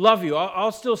still love you.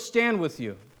 I'll still stand with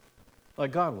you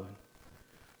like God would.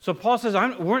 So Paul says,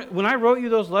 when I wrote you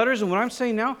those letters and what I'm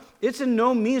saying now, it's in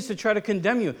no means to try to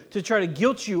condemn you, to try to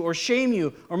guilt you or shame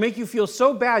you or make you feel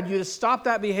so bad you to stop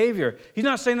that behavior. He's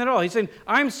not saying that at all. He's saying,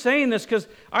 I'm saying this because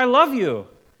I love you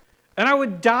and I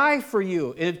would die for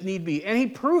you if need be. And he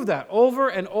proved that over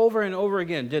and over and over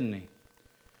again, didn't he?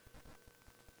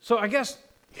 So I guess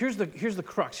here's the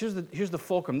crux, here's the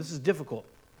fulcrum. This is difficult.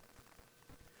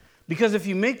 Because if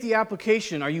you make the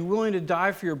application, are you willing to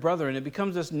die for your brother? And it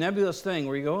becomes this nebulous thing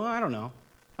where you go, I don't know,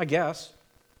 I guess.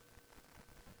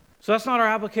 So that's not our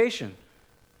application.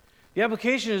 The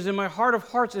application is in my heart of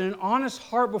hearts, in an honest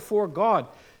heart before God.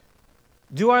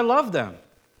 Do I love them?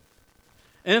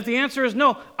 And if the answer is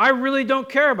no, I really don't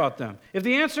care about them. If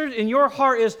the answer in your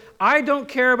heart is, I don't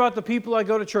care about the people I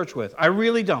go to church with, I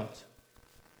really don't,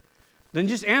 then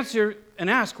just answer and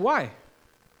ask, why?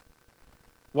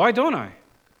 Why don't I?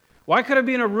 Why could I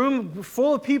be in a room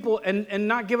full of people and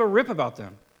not give a rip about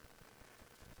them?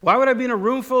 Why would I be in a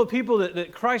room full of people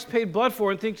that Christ paid blood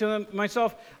for and think to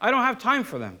myself, I don't have time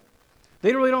for them.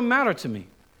 They really don't matter to me.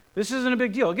 This isn't a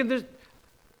big deal. Again,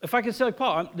 if I can say like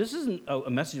Paul, this isn't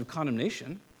a message of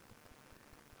condemnation.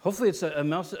 Hopefully it's a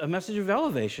message of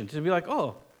elevation, to be like,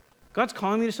 oh, God's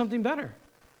calling me to something better.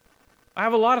 I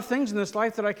have a lot of things in this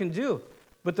life that I can do,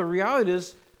 but the reality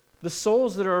is the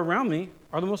souls that are around me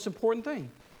are the most important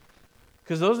thing.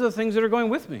 Because those are the things that are going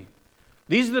with me.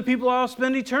 These are the people I'll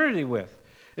spend eternity with.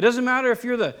 It doesn't matter if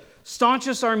you're the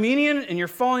staunchest Arminian and you're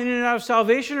falling in and out of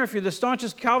salvation, or if you're the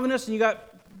staunchest Calvinist and you got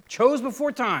chose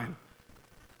before time.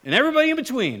 And everybody in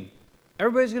between.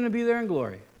 Everybody's going to be there in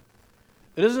glory.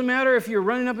 It doesn't matter if you're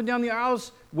running up and down the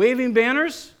aisles waving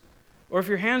banners, or if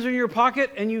your hands are in your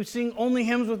pocket and you sing only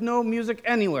hymns with no music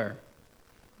anywhere.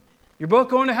 You're both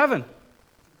going to heaven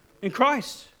in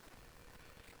Christ.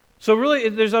 So really,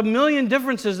 there's a million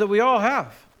differences that we all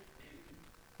have.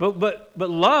 But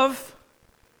love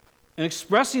and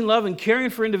expressing love and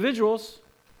caring for individuals,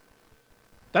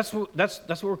 that's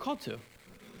what we're called to.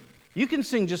 You can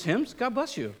sing just hymns, God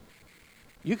bless you.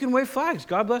 You can wave flags,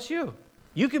 God bless you.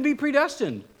 You can be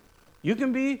predestined. You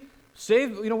can be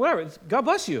saved, whatever. God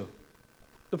bless you.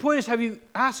 The point is, have you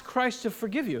asked Christ to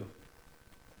forgive you?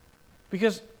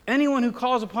 Because anyone who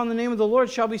calls upon the name of the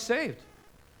Lord shall be saved.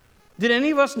 Did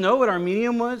any of us know what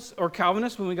Arminian was or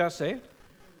Calvinist when we got saved?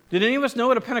 Did any of us know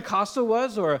what a Pentecostal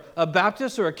was, or a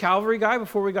Baptist, or a Calvary guy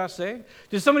before we got saved?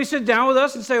 Did somebody sit down with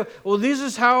us and say, well, this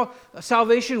is how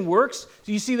salvation works?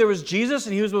 So you see, there was Jesus,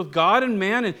 and he was with God and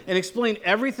man, and explained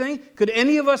everything. Could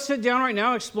any of us sit down right now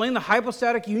and explain the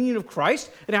hypostatic union of Christ,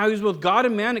 and how he was with God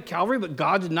and man at Calvary, but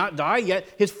God did not die, yet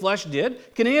his flesh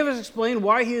did? Can any of us explain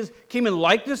why he came in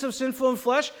likeness of sinful and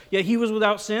flesh, yet he was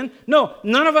without sin? No,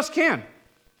 none of us can.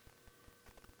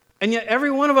 And yet every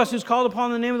one of us who's called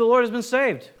upon the name of the Lord has been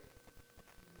saved.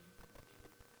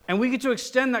 And we get to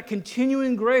extend that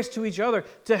continuing grace to each other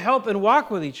to help and walk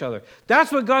with each other.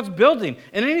 That's what God's building.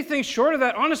 And anything short of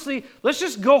that, honestly, let's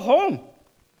just go home.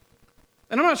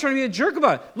 And I'm not trying to be a jerk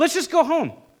about it. Let's just go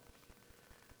home.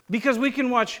 Because we can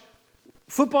watch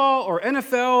football or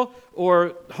NFL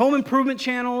or home improvement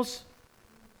channels,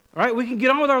 right? We can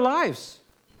get on with our lives.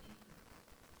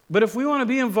 But if we want to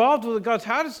be involved with what God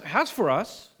has for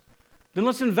us, then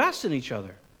let's invest in each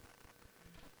other.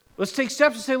 Let's take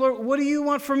steps and say, Lord, what do you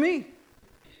want from me?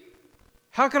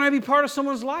 How can I be part of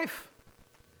someone's life?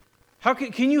 How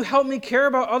can you help me care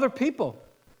about other people?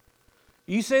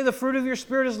 You say the fruit of your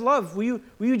Spirit is love. Will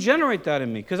you generate that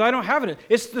in me? Because I don't have it.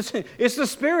 It's the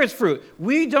Spirit's fruit.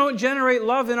 We don't generate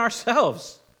love in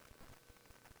ourselves.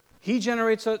 He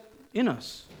generates it in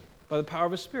us by the power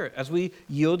of His Spirit as we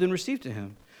yield and receive to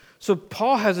Him. So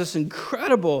Paul has this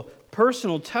incredible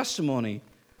personal testimony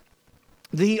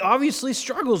that he obviously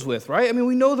struggles with, right? I mean,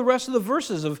 we know the rest of the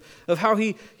verses of how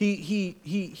he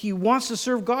wants to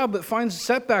serve God but finds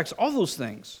setbacks, all those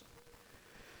things.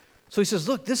 So he says,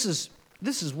 look, this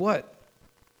is what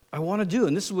I want to do,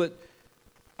 and this is what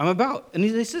I'm about. And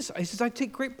he says, I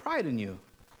take great pride in you.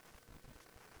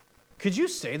 Could you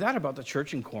say that about the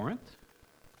church in Corinth?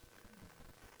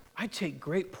 I take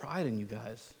great pride in you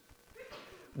guys.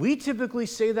 We typically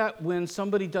say that when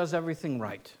somebody does everything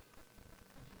right.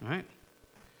 Right?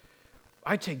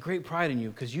 I take great pride in you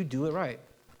because you do it right.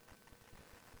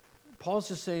 Paul's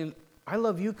just saying, I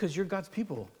love you because you're God's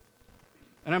people.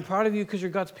 And I'm proud of you because you're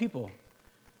God's people.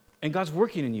 And God's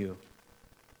working in you.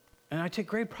 And I take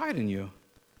great pride in you.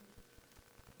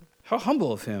 How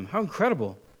humble of him. How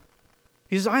incredible.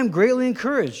 He says, I am greatly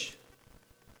encouraged.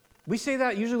 We say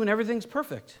that usually when everything's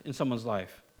perfect in someone's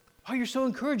life. Oh, you're so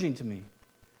encouraging to me.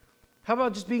 How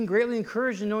about just being greatly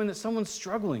encouraged and knowing that someone's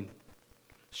struggling?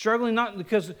 Struggling not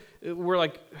because we're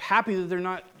like happy that they're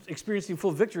not experiencing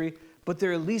full victory, but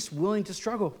they're at least willing to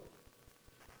struggle.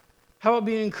 How about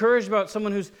being encouraged about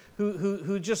someone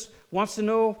who just wants to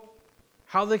know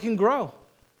how they can grow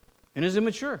and is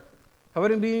immature? How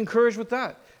about being encouraged with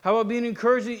that? How about being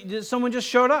encouraged that someone just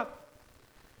showed up?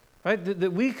 Right?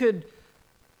 That we could,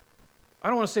 I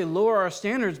don't want to say lower our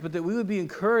standards, but that we would be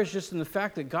encouraged just in the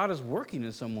fact that God is working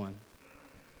in someone.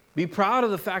 Be proud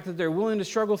of the fact that they're willing to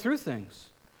struggle through things.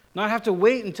 Not have to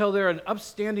wait until they're an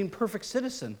upstanding, perfect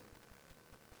citizen,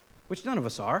 which none of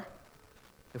us are,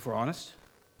 if we're honest.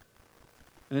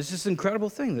 And it's this incredible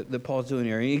thing that Paul's doing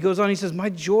here. And he goes on, he says, my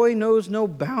joy knows no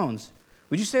bounds.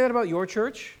 Would you say that about your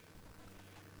church?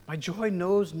 My joy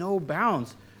knows no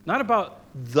bounds. Not about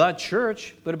the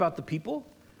church, but about the people.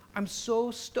 I'm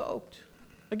so stoked.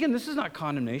 Again, this is not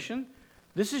condemnation.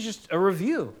 This is just a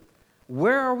review.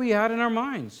 Where are we at in our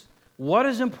minds? What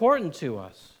is important to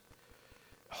us?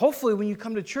 Hopefully, when you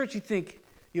come to church, you think,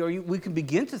 we can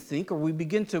begin to think, or we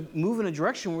begin to move in a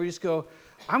direction where we just go,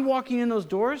 I'm walking in those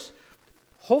doors.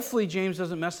 Hopefully, James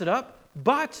doesn't mess it up.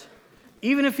 But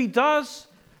even if he does,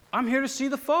 I'm here to see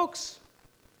the folks.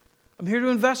 I'm here to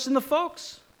invest in the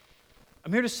folks.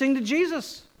 I'm here to sing to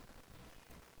Jesus.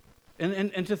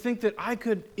 And to think that I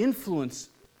could influence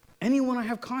anyone I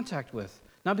have contact with.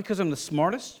 Not because I'm the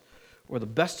smartest or the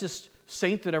bestest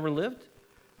saint that ever lived,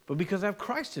 but because I have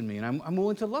Christ in me and I'm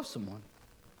willing to love someone.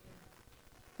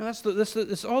 And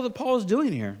that's all that Paul is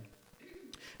doing here.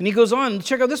 And he goes on,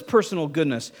 check out this personal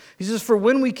goodness. He says, for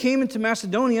when we came into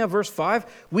Macedonia, verse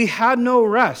 5, we had no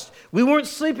rest. We weren't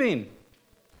sleeping.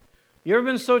 You ever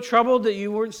been so troubled that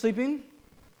you weren't sleeping?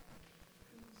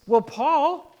 Well,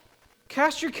 Paul,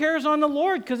 cast your cares on the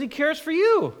Lord because he cares for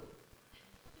you.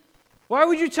 Why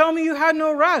would you tell me you had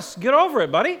no rest? Get over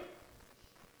it, buddy.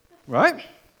 Right?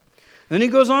 Then he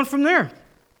goes on from there.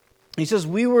 He says,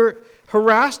 we were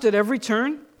harassed at every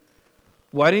turn.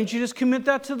 Why didn't you just commit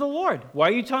that to the Lord? Why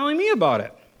are you telling me about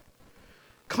it?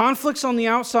 Conflicts on the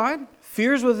outside,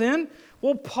 fears within.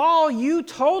 Well, Paul, you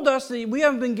told us that we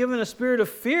haven't been given a spirit of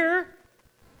fear.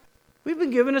 We've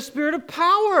been given a spirit of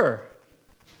power.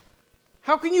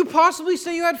 How can you possibly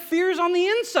say you had fears on the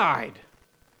inside?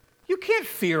 You can't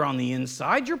fear on the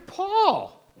inside. You're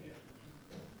Paul.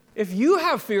 If you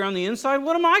have fear on the inside,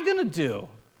 what am I going to do?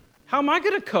 How am I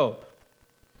going to cope?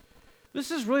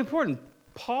 This is really important.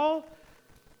 Paul,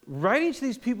 writing to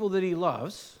these people that he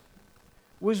loves,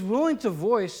 was willing to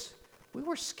voice, we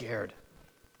were scared.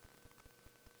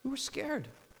 We were scared.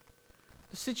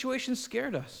 The situation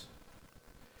scared us.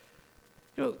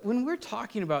 When we're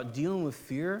talking about dealing with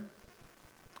fear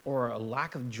or a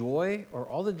lack of joy or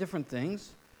all the different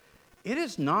things, it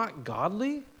is not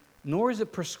godly, nor is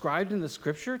it prescribed in the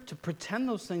Scripture to pretend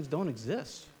those things don't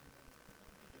exist.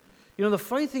 The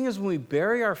funny thing is when we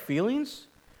bury our feelings,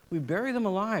 we bury them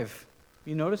alive.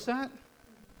 You notice that?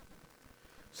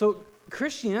 So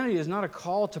Christianity is not a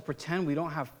call to pretend we don't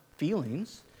have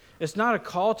feelings. It's not a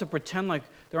call to pretend like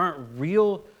there aren't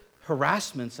real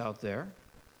harassments out there.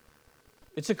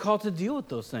 It's a call to deal with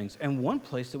those things. And one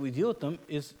place that we deal with them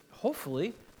is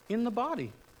hopefully in the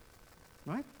body,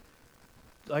 right?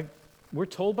 Like we're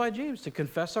told by James to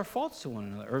confess our faults to one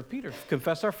another, or Peter,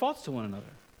 confess our faults to one another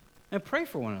and pray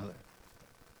for one another,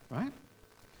 right?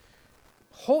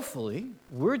 Hopefully,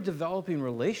 we're developing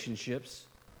relationships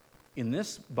in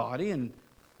this body and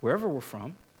wherever we're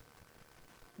from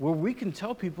where we can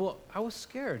tell people, I was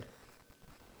scared.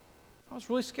 I was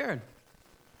really scared.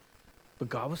 But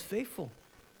God was faithful.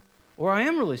 Or I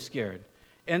am really scared.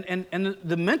 And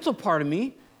the mental part of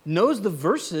me knows the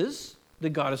verses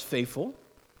that God is faithful,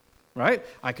 right?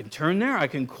 I can turn there. I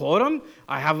can quote them.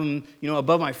 I have them,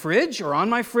 above my fridge or on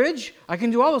my fridge. I can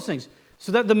do all those things.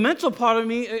 So that the mental part of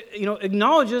me,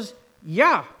 acknowledges,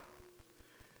 yeah.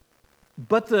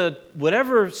 But the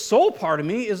whatever soul part of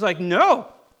me is like, no,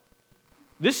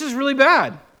 this is really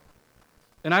bad.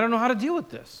 And I don't know how to deal with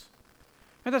this.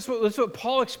 And that's what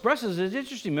Paul expresses. It's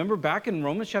interesting. Remember back in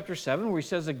Romans chapter 7 where he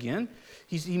says again,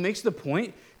 he makes the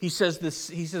point. He says,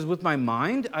 with my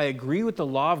mind, I agree with the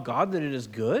law of God that it is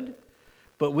good,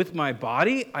 but with my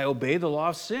body, I obey the law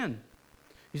of sin.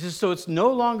 He says, so it's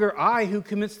no longer I who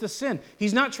commits the sin.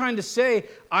 He's not trying to say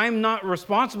I'm not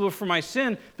responsible for my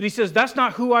sin, but he says that's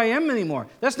not who I am anymore.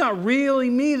 That's not really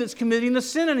me that's committing the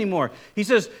sin anymore. He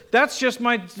says that's just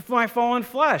my fallen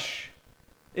flesh.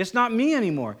 It's not me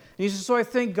anymore. And he says, so I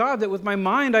thank God that with my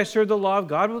mind I serve the law of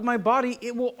God, with my body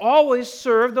it will always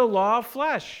serve the law of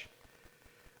flesh.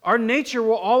 Our nature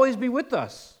will always be with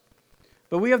us.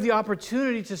 But we have the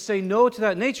opportunity to say no to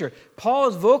that nature. Paul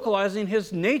is vocalizing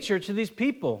his nature to these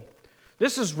people.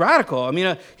 This is radical. I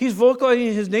mean, he's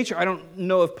vocalizing his nature. I don't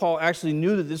know if Paul actually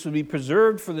knew that this would be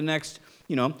preserved for the next,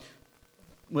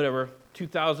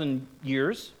 2,000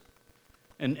 years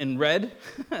and read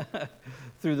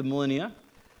through the millennia.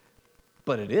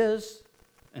 But it is.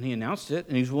 And he announced it,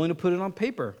 and he's willing to put it on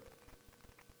paper.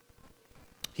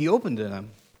 He opened to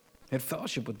them, had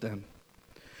fellowship with them.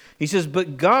 He says,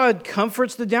 but God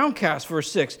comforts the downcast,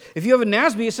 verse 6. If you have a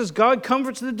NASB, it says, God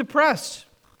comforts the depressed.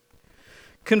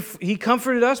 He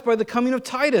comforted us by the coming of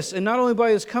Titus, and not only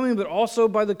by his coming, but also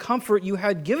by the comfort you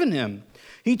had given him.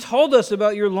 He told us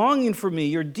about your longing for me,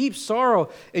 your deep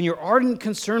sorrow, and your ardent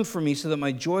concern for me, so that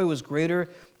my joy was greater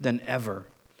than ever.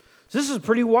 So this is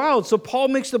pretty wild. So Paul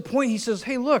makes the point. He says,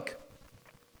 hey, look.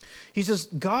 He says,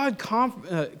 God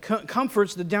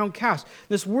comforts the downcast.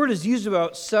 This word is used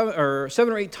about 7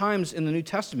 or 8 times in the New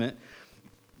Testament.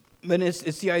 And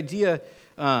it's the idea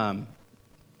of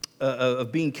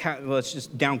being, it's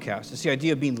just downcast. It's the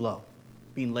idea of being low,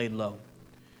 being laid low.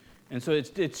 And so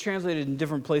it's translated in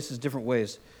different places, different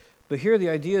ways. But here the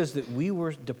idea is that we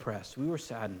were depressed. We were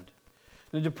saddened.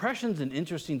 Now, depression's an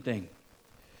interesting thing,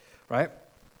 right?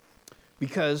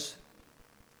 Because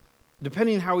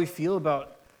depending on how we feel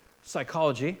about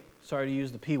psychology, sorry to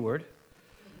use the P word,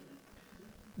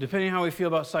 depending on how we feel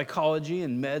about psychology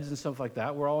and meds and stuff like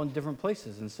that, we're all in different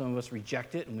places. And some of us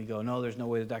reject it and we go, no, there's no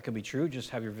way that could be true. Just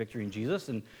have your victory in Jesus.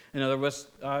 And other of us,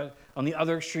 on the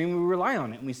other extreme, we rely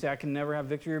on it. And we say, I can never have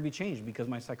victory or be changed because of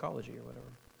my psychology or whatever.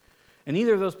 And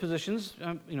either of those positions,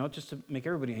 just to make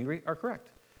everybody angry, are correct.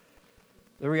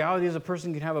 The reality is a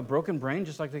person can have a broken brain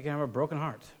just like they can have a broken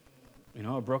heart,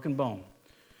 a broken bone.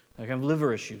 They can have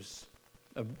liver issues.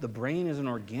 The brain is an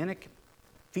organic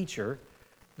feature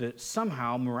that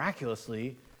somehow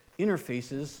miraculously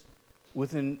interfaces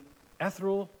with an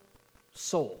ethereal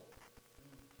soul.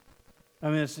 I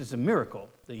mean, it's a miracle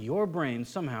that your brain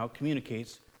somehow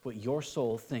communicates what your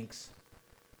soul thinks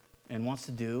and wants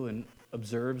to do and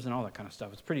observes and all that kind of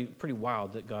stuff. It's pretty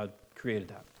wild that God created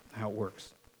that, how it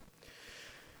works.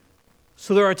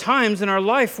 So there are times in our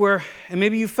life where, and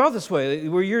maybe you felt this way,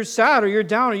 where you're sad or you're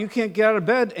down or you can't get out of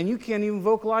bed and you can't even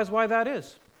vocalize why that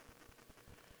is.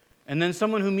 And then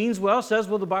someone who means well says,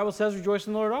 well, the Bible says rejoice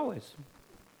in the Lord always.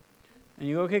 And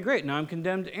you go, okay, great, now I'm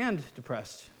condemned and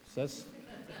depressed. So that's,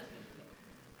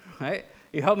 right?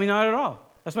 You help me not at all.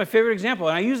 That's my favorite example.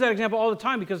 And I use that example all the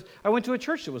time because I went to a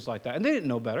church that was like that. And they didn't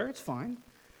know better. It's fine.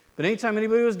 But anytime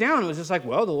anybody was down, it was just like,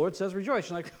 well, the Lord says rejoice.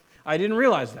 And like, I didn't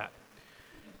realize that.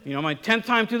 My 10th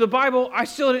time through the Bible, I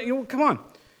still didn't, come on.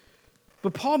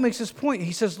 But Paul makes this point.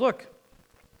 He says, look,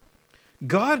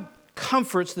 God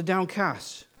comforts the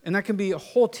downcast. And that can be a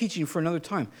whole teaching for another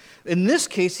time. In this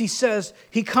case, he says,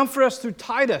 he comforts us through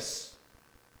Titus.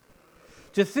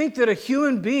 To think that a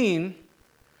human being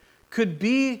could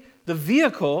be the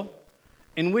vehicle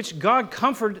in which God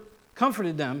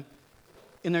comforted them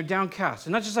in their downcast.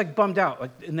 And not just like bummed out, like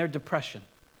in their depression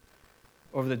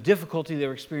over the difficulty they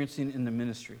were experiencing in the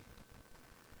ministry.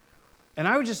 And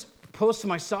I would just pose to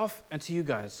myself and to you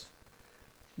guys,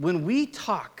 when we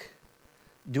talk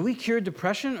Do we cure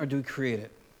depression or do we create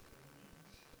it?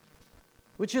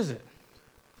 Which is it?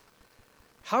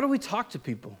 How do we talk to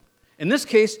people? In this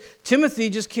case,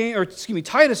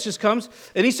 Titus just comes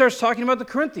and he starts talking about the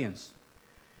Corinthians.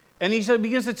 And he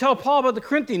begins to tell Paul about the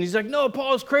Corinthians. He's like, no,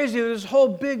 Paul is crazy. There's this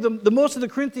whole the most of the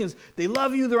Corinthians, they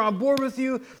love you. They're on board with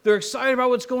you. They're excited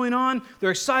about what's going on. They're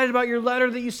excited about your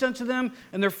letter that you sent to them,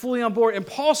 and they're fully on board. And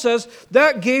Paul says,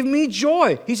 that gave me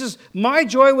joy. He says, my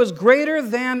joy was greater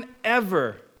than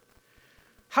ever.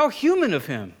 How human of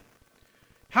him.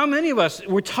 How many of us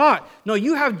were taught, no,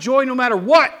 you have joy no matter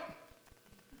what.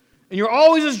 And you're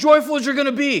always as joyful as you're going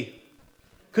to be.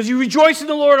 Because you rejoice in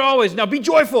the Lord always. Now be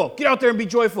joyful. Get out there and be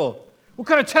joyful. What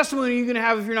kind of testimony are you going to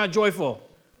have if you're not joyful?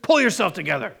 Pull yourself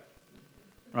together.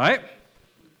 Right?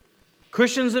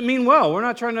 Christians that mean well. We're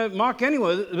not trying to mock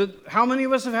anyone. But how many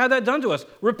of us have had that done to us?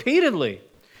 Repeatedly.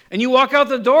 And you walk out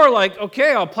the door like,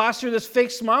 okay, I'll plaster this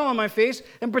fake smile on my face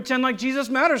and pretend like Jesus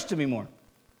matters to me more.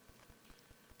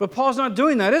 But Paul's not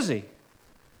doing that, is he?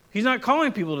 He's not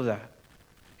calling people to that.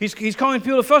 He's calling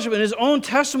people to fellowship. And his own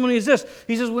testimony is this.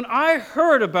 He says, when I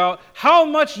heard about how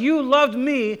much you loved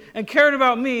me and cared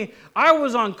about me, I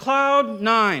was on cloud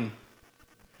 9.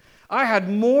 I had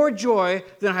more joy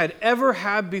than I had ever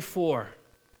had before.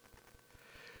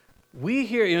 We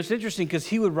hear, it's interesting because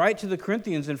he would write to the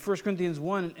Corinthians in 1 Corinthians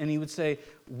 1, and he would say,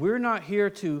 we're not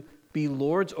here to be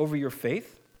lords over your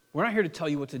faith. We're not here to tell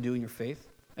you what to do in your faith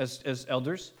as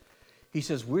elders. He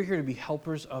says, we're here to be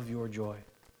helpers of your joy.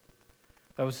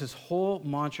 That was his whole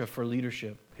mantra for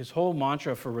leadership, his whole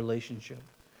mantra for relationship.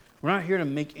 We're not here to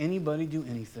make anybody do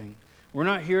anything. We're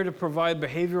not here to provide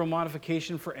behavioral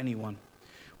modification for anyone.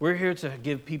 We're here to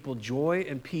give people joy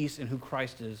and peace in who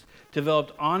Christ is,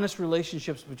 develop honest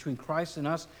relationships between Christ and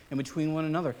us and between one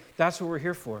another. That's what we're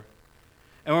here for.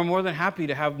 And we're more than happy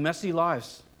to have messy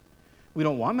lives. We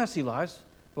don't want messy lives,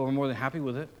 but we're more than happy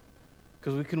with it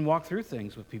because we can walk through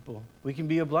things with people. We can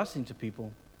be a blessing to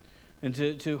people. And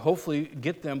to hopefully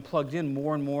get them plugged in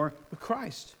more and more with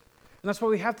Christ. And that's why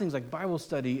we have things like Bible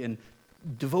study and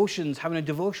devotions, having a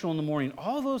devotional in the morning.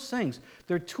 All those things,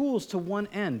 they're tools to one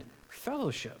end,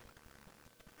 fellowship.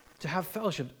 To have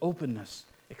fellowship, openness,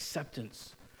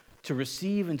 acceptance, to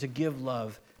receive and to give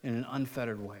love in an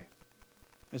unfettered way.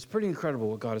 It's pretty incredible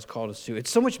what God has called us to. It's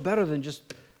so much better than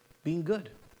just being good.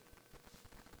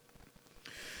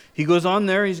 He goes on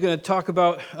there, he's going to talk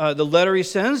about the letter he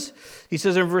sends. He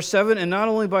says in verse 7, and not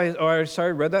only by,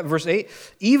 read that, verse 8,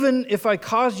 even if I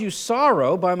caused you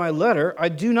sorrow by my letter, I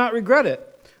do not regret it.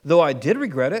 Though I did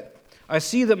regret it, I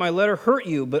see that my letter hurt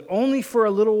you, but only for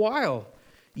a little while.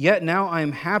 Yet now I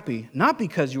am happy, not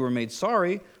because you were made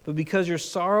sorry, but because your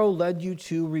sorrow led you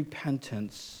to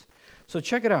repentance. So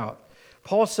check it out.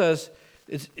 Paul says,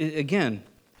 again,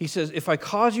 he says, if I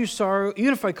cause you sorrow,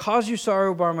 even if I cause you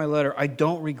sorrow by my letter, I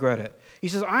don't regret it. He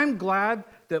says, I'm glad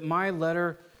that my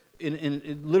letter,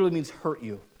 it literally means hurt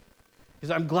you. He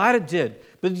says, I'm glad it did.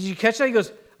 But did you catch that? He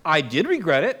goes, I did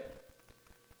regret it.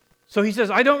 So he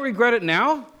says, I don't regret it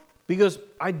now because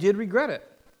I did regret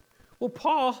it. Well,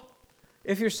 Paul,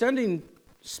 if you're sending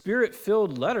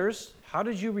spirit-filled letters, how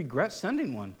did you regret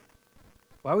sending one?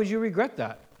 Why would you regret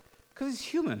that? Because he's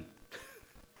human.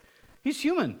 He's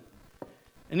human.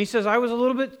 And he says, I was a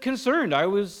little bit concerned. I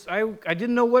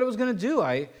didn't know what it was going to do.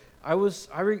 I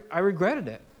regretted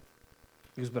it.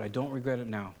 He goes, but I don't regret it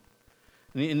now.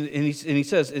 And he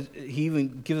says, he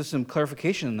even gives us some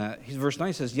clarification in that. Verse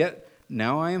 9 says, yet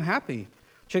now I am happy.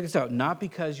 Check this out. Not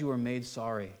because you were made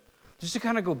sorry. Just to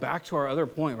kind of go back to our other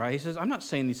point, right? He says, I'm not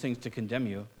saying these things to condemn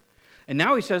you. And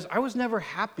now he says, I was never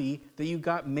happy that you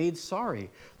got made sorry.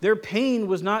 Their pain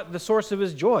was not the source of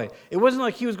his joy. It wasn't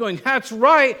like he was going, that's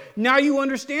right, now you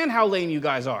understand how lame you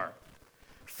guys are.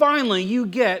 Finally, you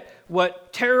get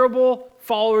what terrible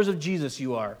followers of Jesus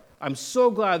you are. I'm so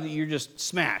glad that you're just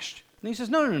smashed. And he says,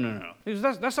 no. He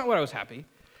says, that's not what I was happy.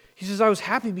 He says, I was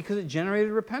happy because it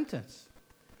generated repentance.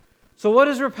 So what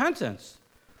is repentance?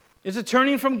 It's a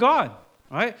turning from God.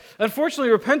 Right? Unfortunately,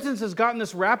 repentance has gotten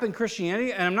this rap in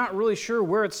Christianity, and I'm not really sure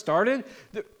where it started.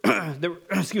 The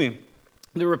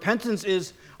repentance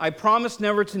is, I promise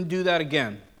never to do that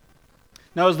again.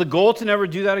 Now, is the goal to never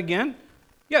do that again?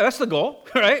 Yeah, that's the goal,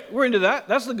 right? We're into that.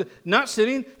 That's the not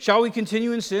sinning. Shall we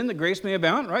continue in sin that grace may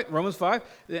abound, right? Romans 5.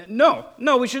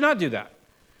 No, we should not do that.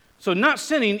 So not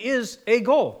sinning is a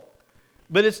goal,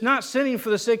 but it's not sinning for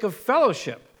the sake of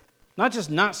fellowship, not just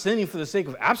not sinning for the sake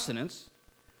of abstinence.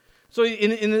 So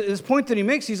in this point that he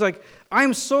makes, he's like,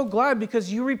 I'm so glad because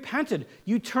you repented.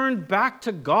 You turned back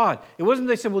to God. It wasn't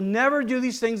they said, we'll never do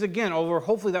these things again, although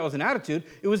hopefully that was an attitude.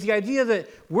 It was the idea that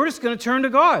we're just going to turn to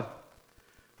God.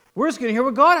 We're just going to hear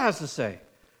what God has to say.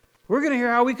 we're going to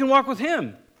hear how we can walk with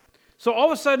him. So all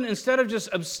of a sudden, instead of just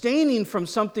abstaining from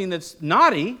something that's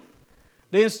naughty,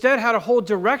 they instead had a whole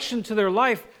direction to their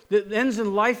life that ends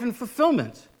in life and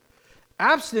fulfillment.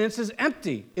 Abstinence is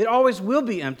empty. It always will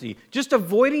be empty. Just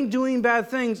avoiding doing bad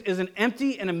things is an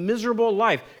empty and a miserable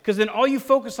life, because then all you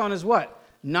focus on is what?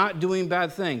 Not doing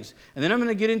bad things. And then I'm going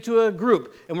to get into a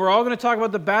group, and we're all going to talk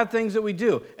about the bad things that we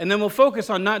do. And then we'll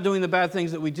focus on not doing the bad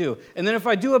things that we do. And then if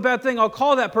I do a bad thing, I'll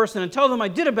call that person and tell them I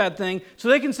did a bad thing, so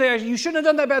they can say, you shouldn't have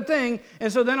done that bad thing.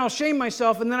 And so then I'll shame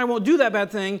myself, and then I won't do that bad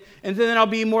thing, and then I'll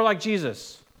be more like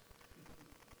Jesus.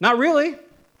 Not really.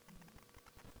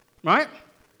 Right?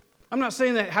 I'm not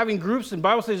saying that having groups and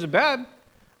Bible studies are bad.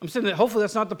 I'm saying that hopefully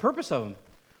that's not the purpose of them.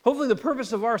 Hopefully the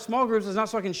purpose of our small groups is not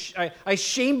so I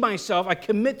shame myself, I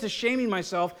commit to shaming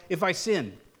myself if I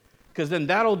sin. Because then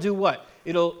that'll do what?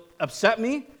 It'll upset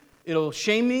me, it'll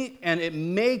shame me, and it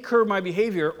may curb my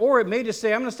behavior, or it may just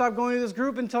say, I'm going to stop going to this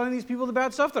group and telling these people the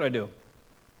bad stuff that I do.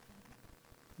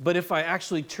 But if I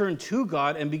actually turn to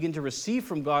God and begin to receive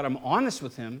from God, I'm honest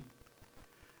with him,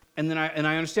 and then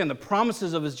I understand the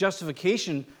promises of his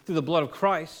justification through the blood of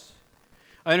Christ.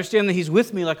 I understand that he's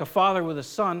with me like a father with a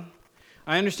son.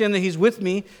 I understand that he's with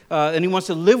me and he wants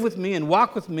to live with me and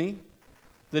walk with me,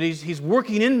 that he's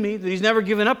working in me, that he's never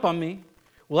given up on me.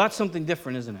 Well, that's something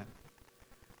different, isn't it?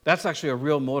 That's actually a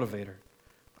real motivator.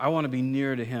 I want to be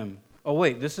near to him. Oh,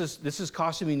 wait, this is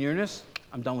costing me nearness?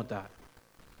 I'm done with that.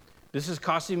 This is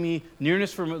costing me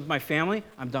nearness for my family?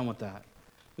 I'm done with that.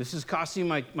 This is costing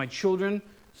my children,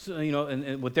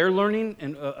 and what they're learning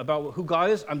and about who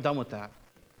God is? I'm done with that.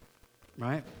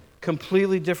 Right?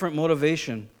 Completely different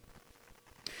motivation.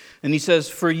 And he says,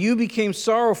 for you became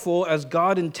sorrowful as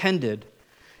God intended,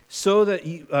 so that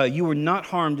you were not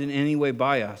harmed in any way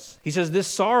by us. He says, this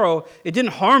sorrow, it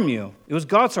didn't harm you. It was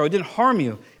God's sorrow. It didn't harm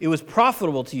you. It was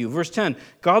profitable to you. Verse 10,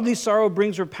 godly sorrow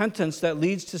brings repentance that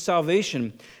leads to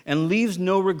salvation and leaves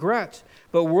no regret.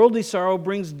 But worldly sorrow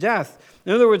brings death.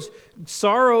 In other words,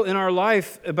 sorrow in our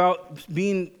life about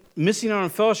missing out on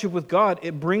fellowship with God,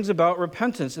 it brings about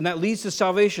repentance, and that leads to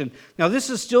salvation. Now, this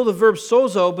is still the verb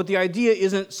sozo, but the idea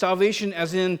isn't salvation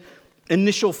as in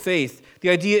initial faith. The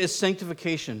idea is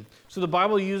sanctification. So the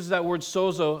Bible uses that word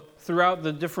sozo throughout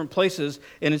the different places,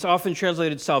 and it's often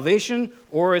translated salvation,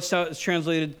 or it's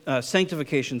translated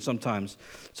sanctification sometimes.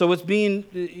 So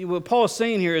what Paul is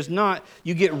saying here is not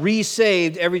you get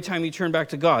re-saved every time you turn back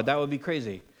to God. That would be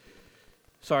crazy.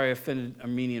 Sorry, I offended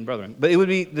Armenian brethren. But it would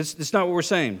be, that's not what we're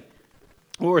saying.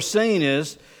 What we're saying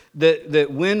is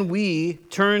that when we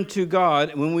turn to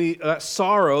God, when that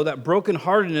sorrow, that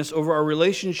brokenheartedness over our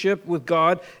relationship with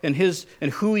God and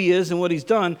who he is and what he's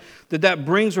done, that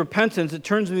brings repentance, it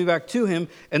turns me back to him,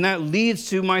 and that leads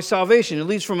to my salvation. It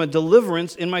leads from a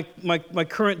deliverance in my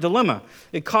current dilemma.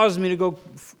 It causes me to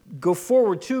go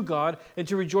forward to God and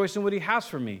to rejoice in what he has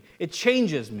for me. It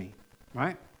changes me,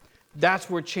 right? That's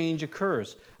where change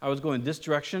occurs. I was going this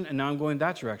direction, and now I'm going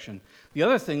that direction. The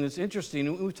other thing that's interesting,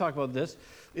 and we've talked about this,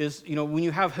 is when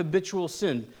you have habitual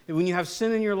sin, when you have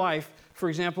sin in your life, for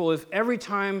example, if every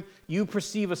time you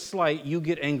perceive a slight, you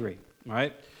get angry,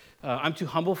 right? I'm too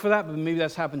humble for that, but maybe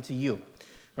that's happened to you,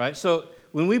 right? So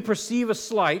when we perceive a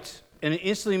slight, and it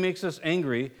instantly makes us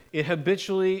angry, it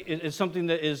habitually is something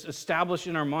that is established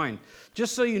in our mind.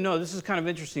 Just so you know, this is kind of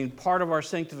interesting, part of our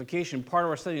sanctification, part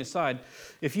of our setting aside.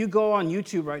 If you go on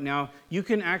YouTube right now, you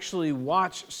can actually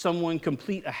watch someone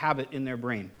complete a habit in their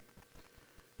brain.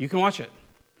 You can watch it.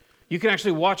 You can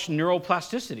actually watch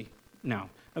neuroplasticity now.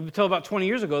 Until about 20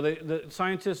 years ago, the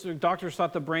scientists or doctors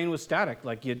thought the brain was static,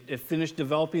 like it finished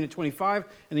developing at 25,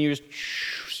 and then you're just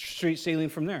straight sailing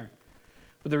from there.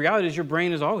 But the reality is your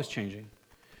brain is always changing.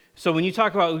 So when we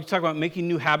talk about making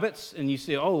new habits, and you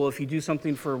say, oh, well, if you do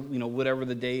something for whatever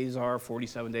the days are,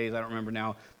 47 days, I don't remember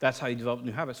now, that's how you develop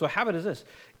new habits. So a habit is this.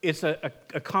 It's a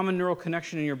common neural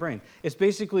connection in your brain. It's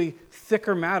basically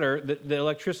thicker matter that the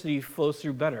electricity flows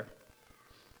through better.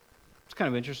 It's kind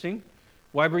of interesting.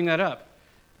 Why bring that up?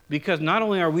 Because not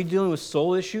only are we dealing with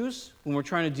soul issues when we're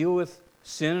trying to deal with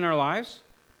sin in our lives,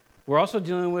 we're also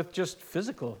dealing with just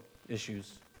physical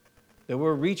issues. That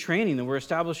we're retraining, that we're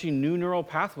establishing new neural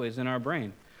pathways in our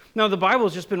brain. Now, the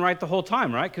Bible's just been right the whole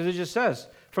time, right? Because it just says,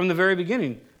 from the very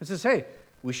beginning, it says, hey,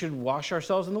 we should wash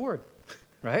ourselves in the Word,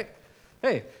 right?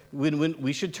 Hey,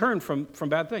 we should turn from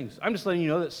bad things. I'm just letting you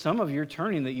know that some of your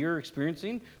turning that you're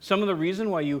experiencing, some of the reason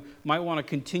why you might want to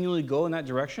continually go in that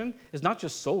direction is not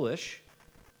just soulish,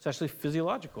 it's actually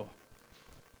physiological.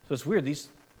 So it's weird.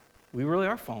 We really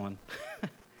are fallen.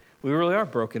 We really are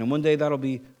broken, and one day that'll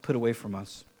be put away from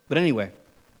us. But anyway,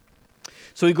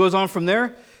 so he goes on from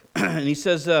there, and he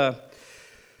says,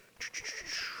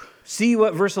 See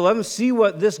what, verse 11, see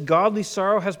what this godly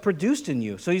sorrow has produced in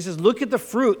you. So he says, look at the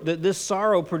fruit that this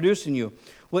sorrow produced in you.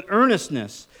 What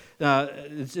earnestness.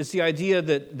 It's the idea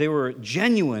that they were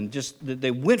genuine, just that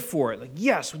they went for it. Like,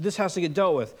 yes, this has to get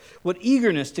dealt with. What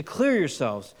eagerness to clear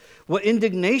yourselves. What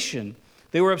indignation.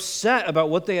 They were upset about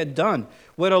what they had done.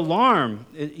 What alarm.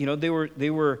 They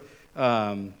were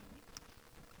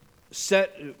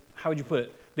set, how would you put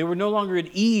it? They were no longer at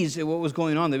ease at what was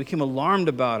going on. They became alarmed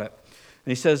about it. And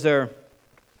he says there,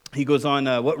 he goes on,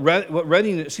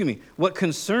 what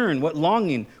concern, what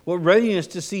longing, what readiness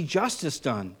to see justice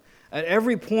done. At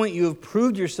every point you have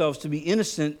proved yourselves to be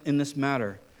innocent in this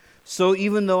matter. So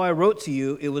even though I wrote to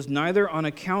you, it was neither on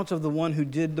account of the one who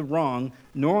did the wrong,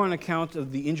 nor on account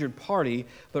of the injured party,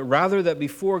 but rather that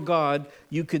before God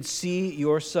you could see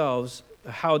yourselves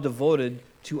how devoted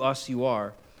to us you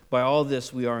are. By all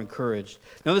this we are encouraged.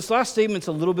 Now this last statement's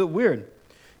a little bit weird.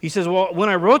 He says, well, when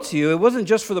I wrote to you, it wasn't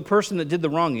just for the person that did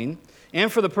the wronging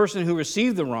and for the person who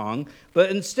received the wrong, but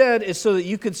instead it's so that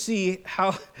you could see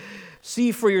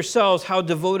for yourselves how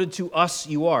devoted to us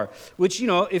you are. Which,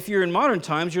 if you're in modern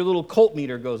times, your little cult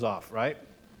meter goes off, right?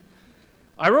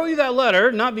 I wrote you that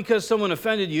letter not because someone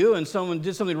offended you and someone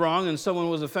did something wrong and someone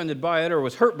was offended by it or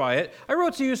was hurt by it. I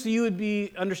wrote to you so you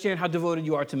would understand how devoted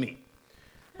you are to me.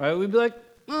 Right? We'd be like,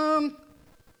 I'm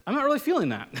not really feeling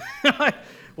that.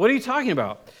 What are you talking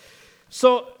about?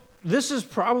 So this is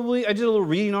probably, I did a little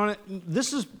reading on it.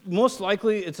 This is most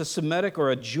likely, it's a Semitic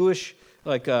or a Jewish,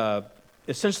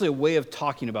 essentially a way of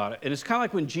talking about it. And it's kind of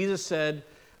like when Jesus said,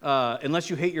 unless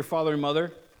you hate your father and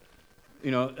mother,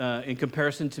 in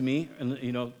comparison to me,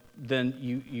 and then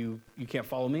you can't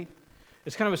follow me.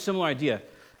 It's kind of a similar idea.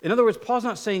 In other words, Paul's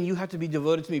not saying you have to be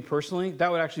devoted to me personally. That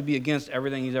would actually be against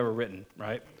everything he's ever written,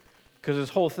 right? Because his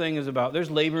whole thing is about, there's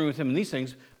laboring with him in these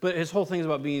things, but his whole thing is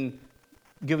about being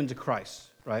given to Christ,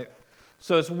 right?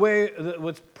 So it's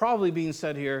what's probably being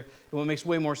said here, and what makes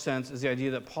way more sense is the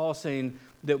idea that Paul is saying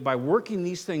that by working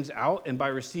these things out and by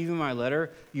receiving my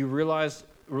letter, you realize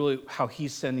really how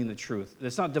he's sending the truth.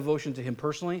 It's not devotion to him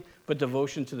personally, but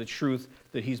devotion to the truth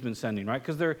that he's been sending, right?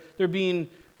 Because they're being,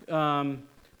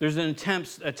 there's an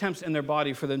attempts in their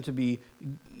body for them to be,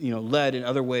 led in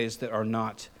other ways that are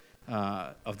not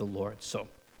of the Lord. So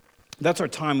that's our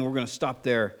time, and we're going to stop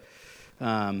there.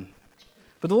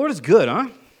 But the Lord is good, huh?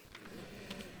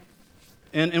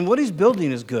 And what he's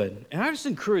building is good. And I just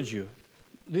encourage you.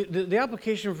 The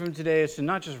application from today is to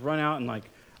not just run out and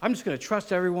I'm just going to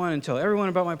trust everyone and tell everyone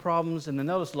about my problems, and then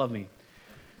they'll just love me.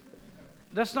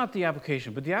 That's not the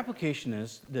application. But the application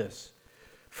is this.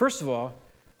 First of all,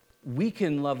 we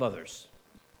can love others,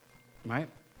 right?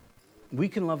 We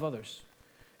can love others.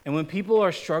 And when people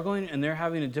are struggling and they're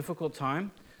having a difficult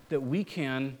time, that we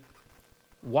can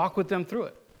walk with them through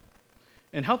it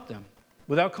and help them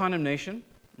without condemnation,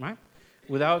 right?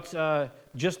 Without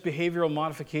just behavioral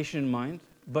modification in mind,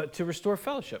 but to restore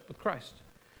fellowship with Christ,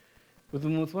 with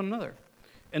one another.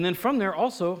 And then from there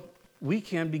also, we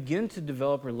can begin to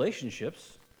develop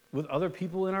relationships with other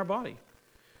people in our body.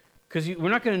 Because we're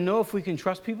not going to know if we can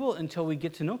trust people until we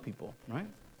get to know people, right?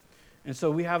 And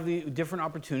so we have the different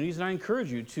opportunities, and I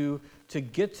encourage you to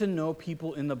get to know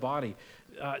people in the body.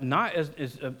 Not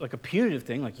as like a punitive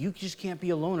thing, like you just can't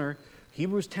be a loner,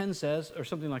 Hebrews 10 says, or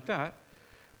something like that,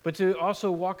 but to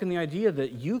also walk in the idea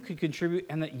that you could contribute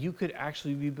and that you could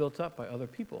actually be built up by other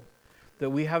people. That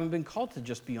we haven't been called to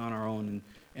just be on our own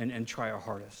and try our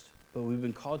hardest, but we've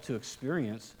been called to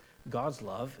experience God's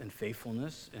love and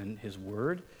faithfulness and his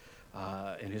word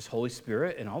and his Holy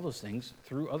Spirit and all those things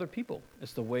through other people.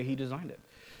 It's the way he designed it.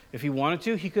 If he wanted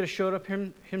to, he could have showed up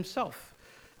himself.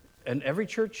 And every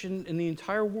church in the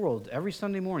entire world, every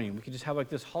Sunday morning, we could just have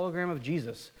this hologram of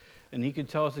Jesus, and he could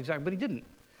tell us exactly, but he didn't.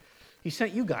 He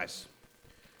sent you guys,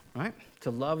 right,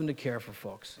 to love and to care for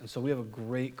folks. And so we have a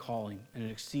great calling, and it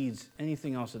exceeds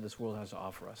anything else that this world has to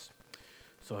offer us.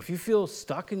 So if you feel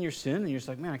stuck in your sin and you're just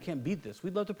like, man, I can't beat this,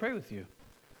 we'd love to pray with you.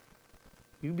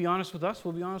 You be honest with us,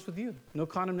 we'll be honest with you. No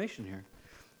condemnation here.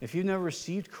 If you've never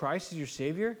received Christ as your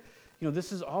Savior,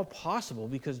 this is all possible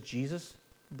because Jesus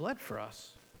bled for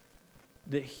us.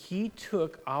 That he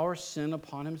took our sin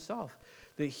upon himself.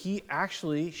 That he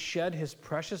actually shed his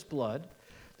precious blood.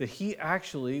 That he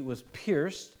actually was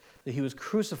pierced. That he was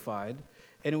crucified.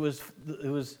 And it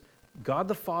was God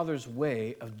the Father's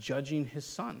way of judging his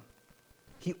Son.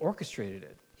 He orchestrated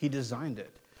it. He designed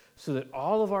it. So that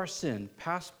all of our sin,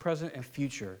 past, present, and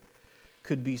future,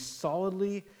 could be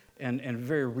solidly and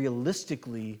very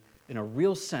realistically, in a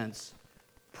real sense,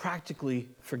 practically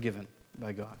forgiven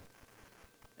by God.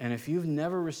 And if you've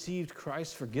never received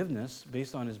Christ's forgiveness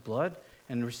based on his blood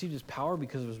and received his power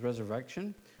because of his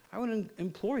resurrection, I would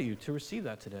implore you to receive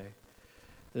that today.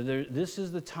 This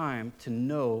is the time to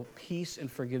know peace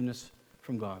and forgiveness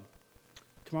from God.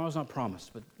 Tomorrow's not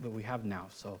promised, but we have now.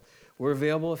 So we're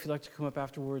available if you'd like to come up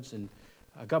afterwards. And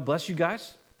God bless you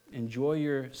guys. Enjoy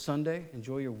your Sunday.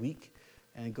 Enjoy your week.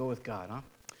 And go with God.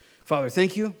 Father,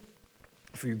 thank you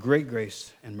for your great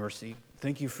grace and mercy.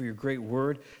 Thank you for your great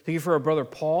word. Thank you for our brother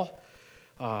Paul.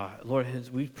 Lord,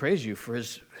 we praise you for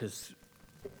his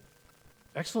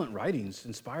excellent writings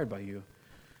inspired by you.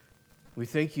 We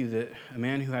thank you that a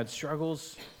man who had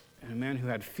struggles and a man who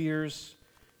had fears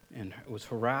and was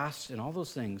harassed and all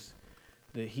those things,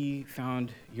 that he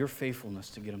found your faithfulness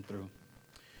to get him through.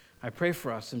 I pray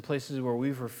for us in places where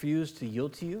we've refused to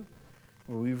yield to you,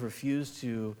 where we've refused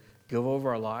to give over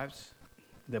our lives,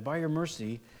 that by your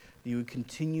mercy, you would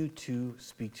continue to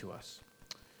speak to us.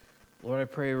 Lord, I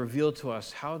pray, reveal to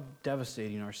us how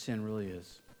devastating our sin really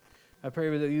is. I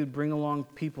pray that you would bring along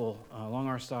people along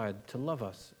our side to love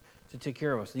us, to take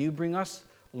care of us. And you bring us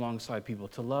alongside people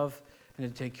to love and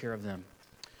to take care of them.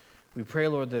 We pray,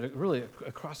 Lord, that really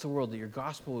across the world, that your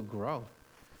gospel would grow.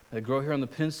 That it grow here on the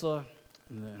peninsula,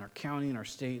 in our county, in our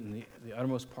state, in the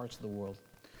uttermost parts of the world.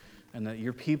 And that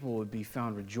your people would be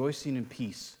found rejoicing in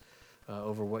peace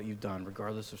over what you've done,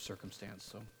 regardless of circumstance.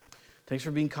 So thanks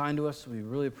for being kind to us. We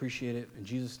really appreciate it. In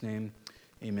Jesus' name,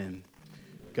 amen.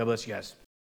 God bless you guys.